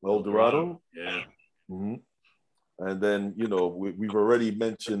El Dorado. Yeah. Mm-hmm. And then, you know, we've already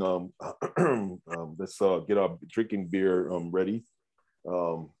mentioned, let's get our drinking beer ready.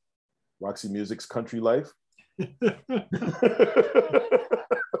 Roxy Music's Country Life.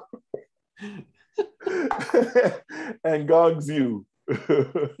 And Gong's You.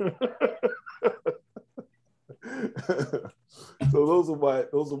 So those are my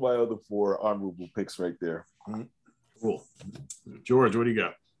other 4 honorable picks right there. Cool. George, what do you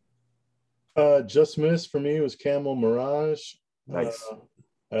got? Just Miss for me was Camel Mirage. Nice.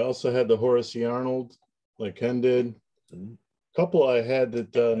 I also had the Horace Arnold, like Ken did. Couple I had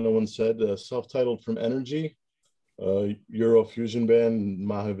that no one said, self-titled From Energy, Euro fusion band,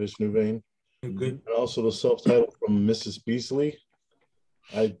 Mahavishnu Vein. Good. And also the self-titled from Mrs. Beasley.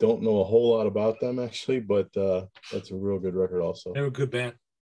 I don't know a whole lot about them actually, but that's a real good record also. They were a good band.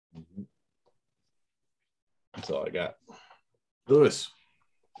 That's all I got. Lewis.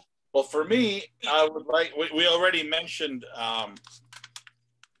 Well, for me, I would like, we already mentioned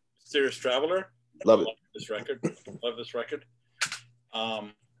Serious Traveler. Love it. Love this record.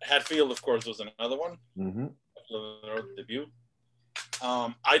 Hatfield, of course, was another one. Debut.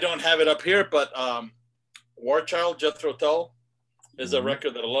 I don't have it up here, but War Child, Jethro Tull is a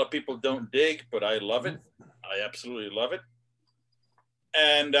record that a lot of people don't dig, but I love it. I absolutely love it.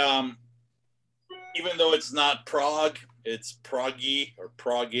 And even though it's not prog, it's proggy or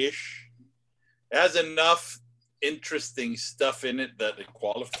prog-ish. It has enough interesting stuff in it that it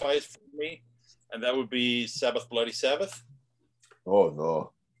qualifies for me, and that would be Sabbath Bloody Sabbath.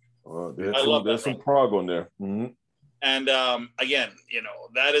 Oh no, there's some prog on there. And again, you know,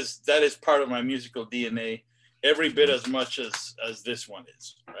 that is part of my musical DNA, every bit as much as this one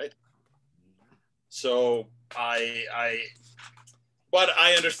is, right? So but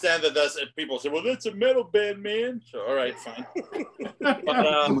I understand that that's, people say, well, that's a metal band, man. So all right, fine. But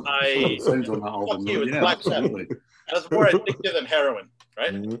Sounds on that album. Fuck you, it's Yeah, Black Sabbath. absolutely. That's more addictive than heroin,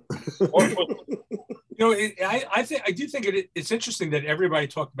 right? You know, I do think it's interesting that everybody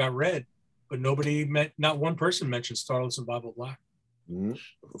talked about Red, but not one person mentioned Starless and Bible Black.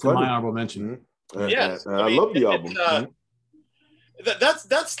 It's my honorable mention. Yes, I love the album.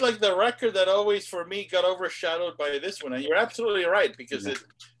 That's like the record that always, for me, got overshadowed by this one. And you're absolutely right, because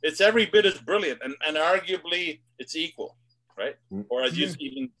it's every bit as brilliant, and arguably it's equal, right? Or as you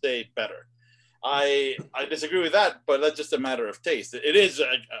even say, better. I disagree with that, but that's just a matter of taste. It is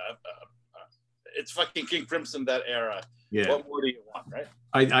it's fucking King Crimson, that era. Yeah. What more do you want, right?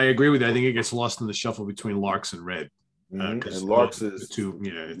 I agree with you. I think it gets lost in the shuffle between Larks and Red. And Larks is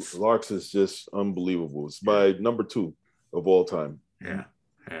just unbelievable. It's my number 2 of all time. Yeah.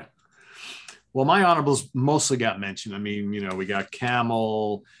 Well, my honorables mostly got mentioned. I mean, you know, we got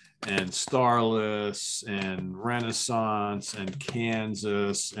Camel and Starless and Renaissance and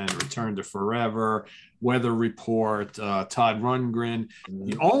Kansas and Return to Forever, Weather Report, Todd Rundgren.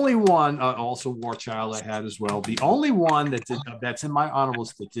 The only one, also War Child I had as well. The only one that's in my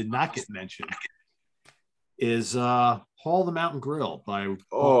honorables that did not get mentioned is Hall the Mountain Grill by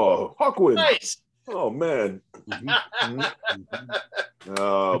Hawkwind. Nice. Oh man. It's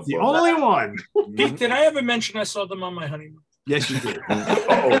the only one. Pete, did I ever mention I saw them on my honeymoon? Yes, you did.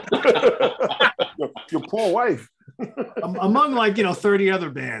 Your poor wife. Among 30 other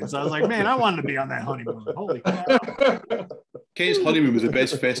bands. I was like, man, I wanted to be on that honeymoon. Holy cow. Kay's honeymoon was the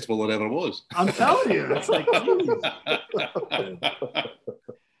best festival there ever was. I'm telling you. It's like,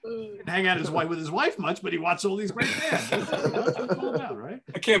 didn't hang out with his wife much, but he watched all these great bands. That's what it's all about, right?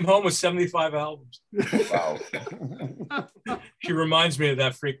 I came home with 75 albums. Wow. She reminds me of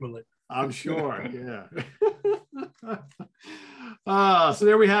that frequently. I'm sure. Yeah. So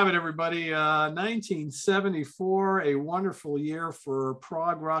there we have it, everybody. 1974, a wonderful year for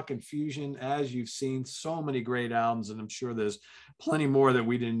prog rock and fusion. As you've seen, so many great albums, and I'm sure there's plenty more that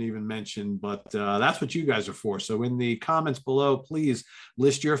we didn't even mention, but that's what you guys are for. So in the comments below, please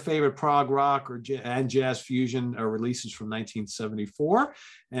list your favorite prog rock and jazz fusion releases from 1974.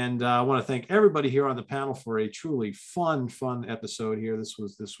 And I want to thank everybody here on the panel for a truly fun episode here. This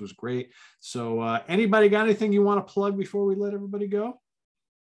was great. So anybody got anything you want to plug before we let everybody go?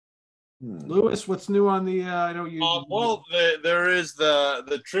 Lewis, what's new on the I know you well, there is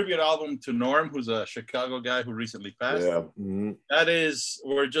the tribute album to Norm, who's a Chicago guy who recently passed. Yeah. That is,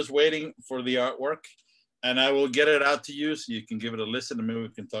 we're just waiting for the artwork. and I will get it out to you so you can give it a listen, and maybe we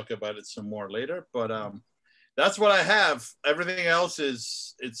can talk about it some more later. But that's what I have. Everything else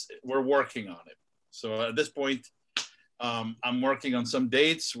we're working on it. So at this point, I'm working on some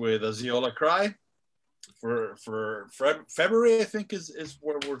dates with Aziola Cry for February, I think is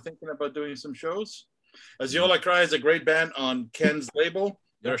where we're thinking about doing some shows. Aziola Cry is a great band on Ken's label.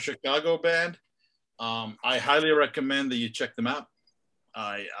 They're a Chicago band. I highly recommend that you check them out.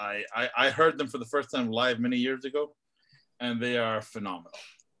 I heard them for the first time live many years ago, and they are phenomenal.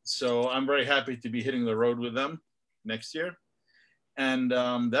 So I'm very happy to be hitting the road with them next year. And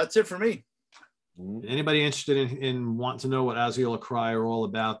that's it for me. Anybody interested in wanting to know what Aziola Cry are all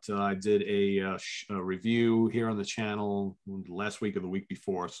about? I did a review here on the channel last week or the week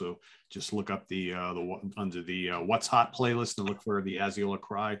before. So just look up under the What's Hot playlist and look for the Aziola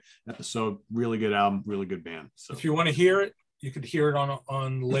Cry episode. Really good album, really good band. So if you want to hear it, you could hear it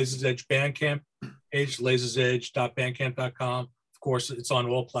on Laser's Edge Bandcamp page, lasersedge.bandcamp.com. Of course, it's on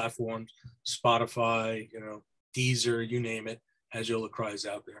all platforms, Spotify, Deezer, you name it. Aziola Cry is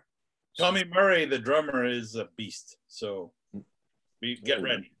out there. Tommy Murray, the drummer, is a beast. So get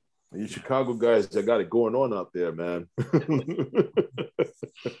ready. You Chicago guys, they got it going on out there, man.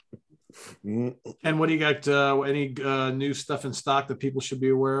 And what do you got? Any new stuff in stock that people should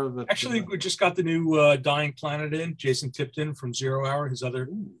be aware of? Actually, we just got the new Dying Planet in. Jason Tipton from Zero Hour, his other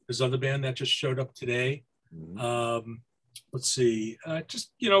band that just showed up today. Let's see.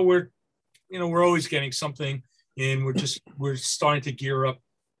 We're always getting something in. We're starting to gear up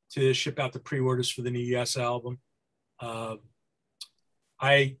to ship out the pre-orders for the new Yes album.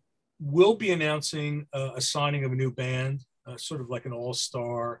 I will be announcing a signing of a new band, sort of like an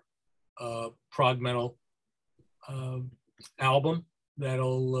all-star prog metal album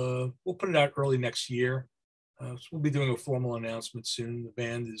that'll we'll put it out early next year. So we'll be doing a formal announcement soon. The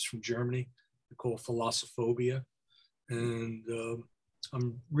band is from Germany. They're called Philosophophobia, and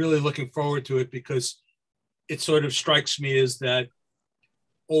I'm really looking forward to it because it sort of strikes me as that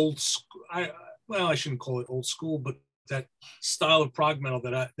old school. I shouldn't call it old school, but that style of prog metal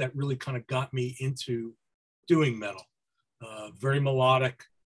that really kind of got me into doing metal. Very melodic,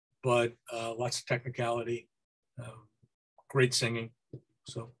 but lots of technicality, great singing.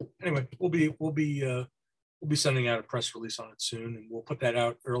 So anyway, we'll be sending out a press release on it soon, and we'll put that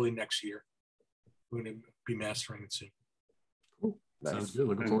out early next year. We're going to be mastering it soon. Cool. Sounds good.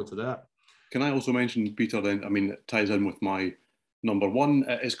 Looking forward to that. Can I also mention, Peter, then, it ties in with my number one.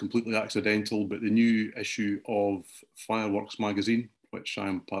 It is completely accidental, but the new issue of Fireworks magazine, which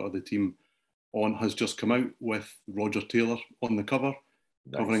I'm part of the team on, has just come out with Roger Taylor on the cover,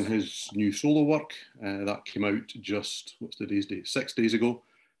 covering his new solo work. That came out just, 6 days ago.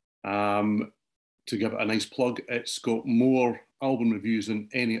 To give it a nice plug, it's got more album reviews than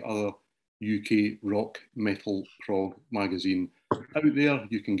any other UK rock, metal, prog magazine out there.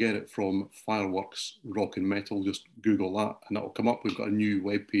 You can get it from Fireworks Rock and Metal. Just Google that and it'll come up. We've got a new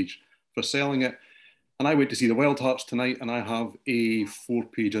webpage for selling it. And I went to see the Wild Hearts tonight, and I have a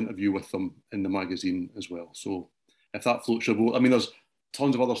 4-page interview with them in the magazine as well. So if that floats your boat, there's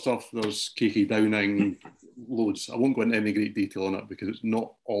tons of other stuff. There's KK Downing, loads. I won't go into any great detail on it because it's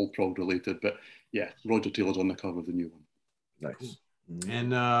not all prog related, but yeah, Roger Taylor's on the cover of the new one. Nice.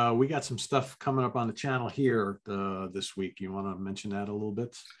 And we got some stuff coming up on the channel here this week. You want to mention that a little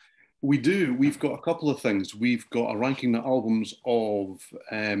bit? We do. We've got a couple of things. We've got a ranking the albums of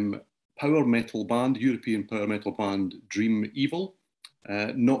power metal band, European power metal band Dream Evil.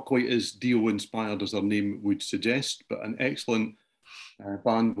 Not quite as Dio inspired as their name would suggest, but an excellent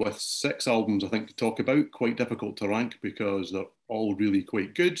band with 6 albums, I think, to talk about. Quite difficult to rank because they're all really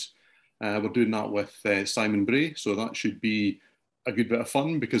quite good. We're doing that with Simon Bray, so that should be a good bit of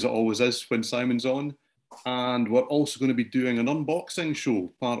fun because it always is when Simon's on. And we're also going to be doing an unboxing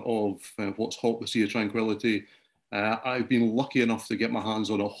show, part of What's Hot, the Sea of Tranquility. I've been lucky enough to get my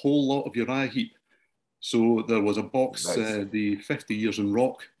hands on a whole lot of Uriah Heep. So there was a box, the 50 Years in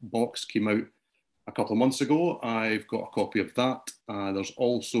Rock box came out a couple of months ago. I've got a copy of that. There's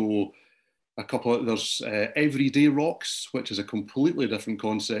also there's Everyday Rocks, which is a completely different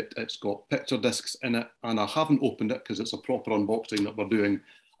concept. It's got picture discs in it, and I haven't opened it because it's a proper unboxing that we're doing.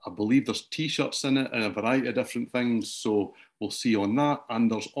 I believe there's t-shirts in it and a variety of different things, so we'll see on that. And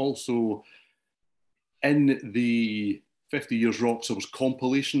there's also, in the 50 Years Rocks, there was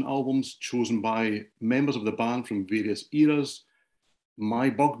compilation albums chosen by members of the band from various eras. My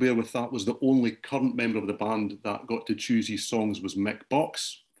bugbear with that was the only current member of the band that got to choose his songs was Mick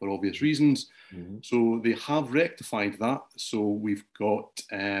Box, for obvious reasons. So they have rectified that. So we've got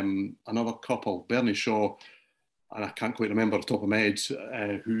another couple, Bernie Shaw and I can't quite remember off the top of my head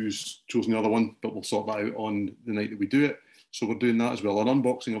who's chosen the other one, but we'll sort that out on the night that we do it. So we're doing that as well. An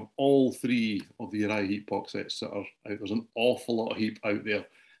unboxing of all 3 of the Uriah Heep box sets that are out. There's an awful lot of Heep out there.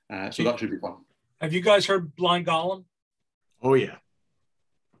 So that should be fun. Have you guys heard Blind Golem? Oh, yeah.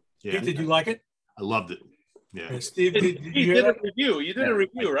 Yeah. Pete, did you like it? I loved it. Yeah. Steve, did you did a review. You did a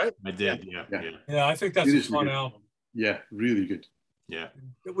review, right? I did. Yeah. Yeah, I think that's a fun album. Yeah, really good. Yeah.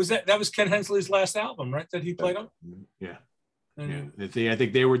 That was Ken Hensley's last album, right? That he played on? Yeah. I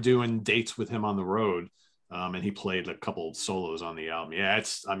think they were doing dates with him on the road. And he played a couple of solos on the album. Yeah,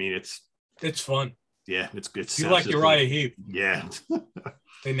 it's fun. Yeah, it's good. You like Uriah Heep? Yeah.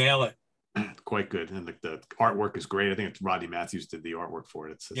 They nail it. Quite good. And the artwork is great. I think it's Rodney Matthews did the artwork for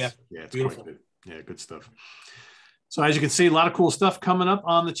it. It's beautiful. Quite good. Yeah, good stuff. So as you can see, a lot of cool stuff coming up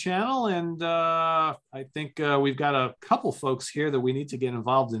on the channel. And I think we've got a couple folks here that we need to get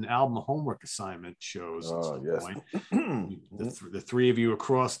involved in album homework assignment shows. Oh, yes. The 3 of you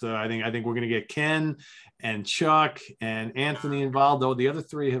across I think we're going to get Ken and Chuck and Anthony involved, though the other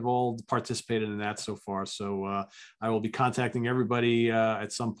 3 have all participated in that so far. So I will be contacting everybody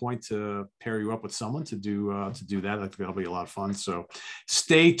at some point to pair you up with someone to do that. I think that'll be a lot of fun. So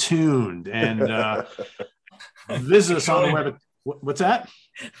stay tuned and visit us on the web. What's that?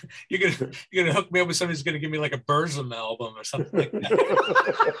 You're gonna hook me up with somebody who's gonna give me like a Burzum album or something like that.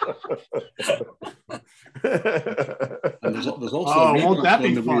 And there's also won't that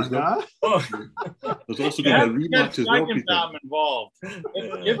be fun, huh? There's also going to be a rematch as well. Involved.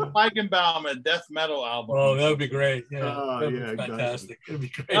 Give Feigenbaum a death metal album. Oh, that would be great. Yeah, that'd be fantastic. It'd be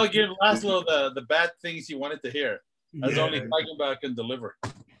great. I'll give Laszlo the bad things he wanted to hear, as only Feigenbaum can deliver.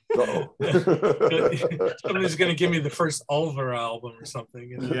 Somebody's going to give me the first Ulver album or something.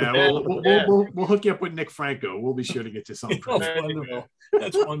 You know? Yeah, we'll hook you up with Nick Franco. We'll be sure to get you something. That's wonderful.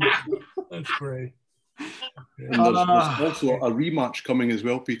 That's wonderful. That's great. And there's also a rematch coming as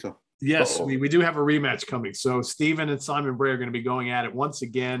well, Peter. Yes, we do have a rematch coming. So Stephen and Simon Bray are going to be going at it once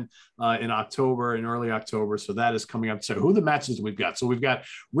again in early October. So that is coming up. So who are the matches we've got? So we've got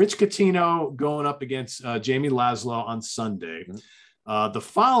Rich Catino going up against Jamie Laszlo on Sunday. Mm-hmm. The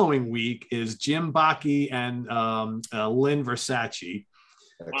following week is Jim Bakke and Lynn Versace.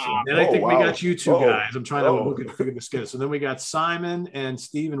 Then I think we got you 2 guys. I'm trying to figure this schedule. So then we got Simon and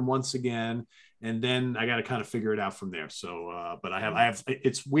Steven once again, and then I got to kind of figure it out from there. So, but I have.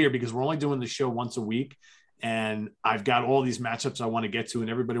 It's weird because we're only doing the show once a week, and I've got all these matchups I want to get to, and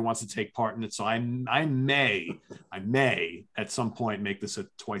everybody wants to take part in it. So I may at some point make this a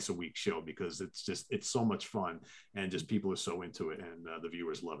twice a week show because it's so much fun, and just people are so into it, and the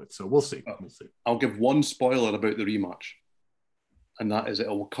viewers love it. So we'll see. I'll give one spoiler about the rematch, and that is it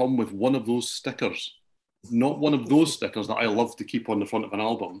will come with one of those stickers, not one of those stickers that I love to keep on the front of an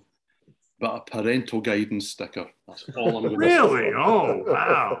album, but a parental guidance sticker. That's all I'm going to Really? Oh,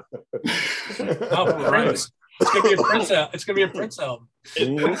 wow. It's going to be a Prince album. It's going to be a Prince album.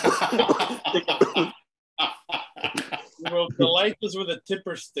 Will delight us with a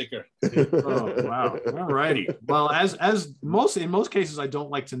tipper sticker. Oh, wow. All righty. Well, in most cases, I don't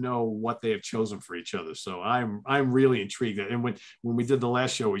like to know what they have chosen for each other. So I'm really intrigued. And when we did the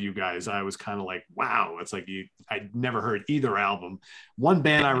last show with you guys, I was kind of like, wow, it's like I'd never heard either album. One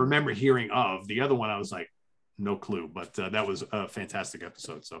band I remember hearing of, the other one I was like, no clue, but that was a fantastic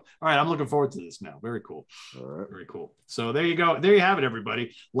episode. So, all right, I'm looking forward to this now. Very cool. All right. Very cool. So there you go. There you have it,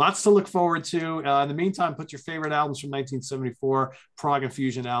 everybody. Lots to look forward to. In the meantime, put your favorite albums from 1974, Prog and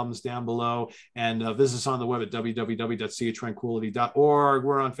Fusion albums down below, and visit us on the web at www.seatranquility.org.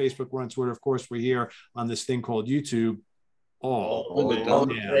 We're on Facebook. We're on Twitter. Of course, we're here on this thing called YouTube.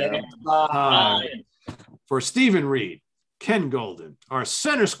 For Stephen Reid, Ken Golden, our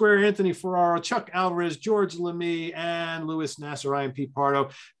center square, Anthony Ferraro, Chuck Alvarez, George Lamie, and Louis Nasser. I am Pete Pardo.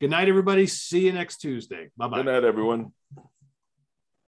 Good night, everybody. See you next Tuesday. Bye-bye. Good night, everyone.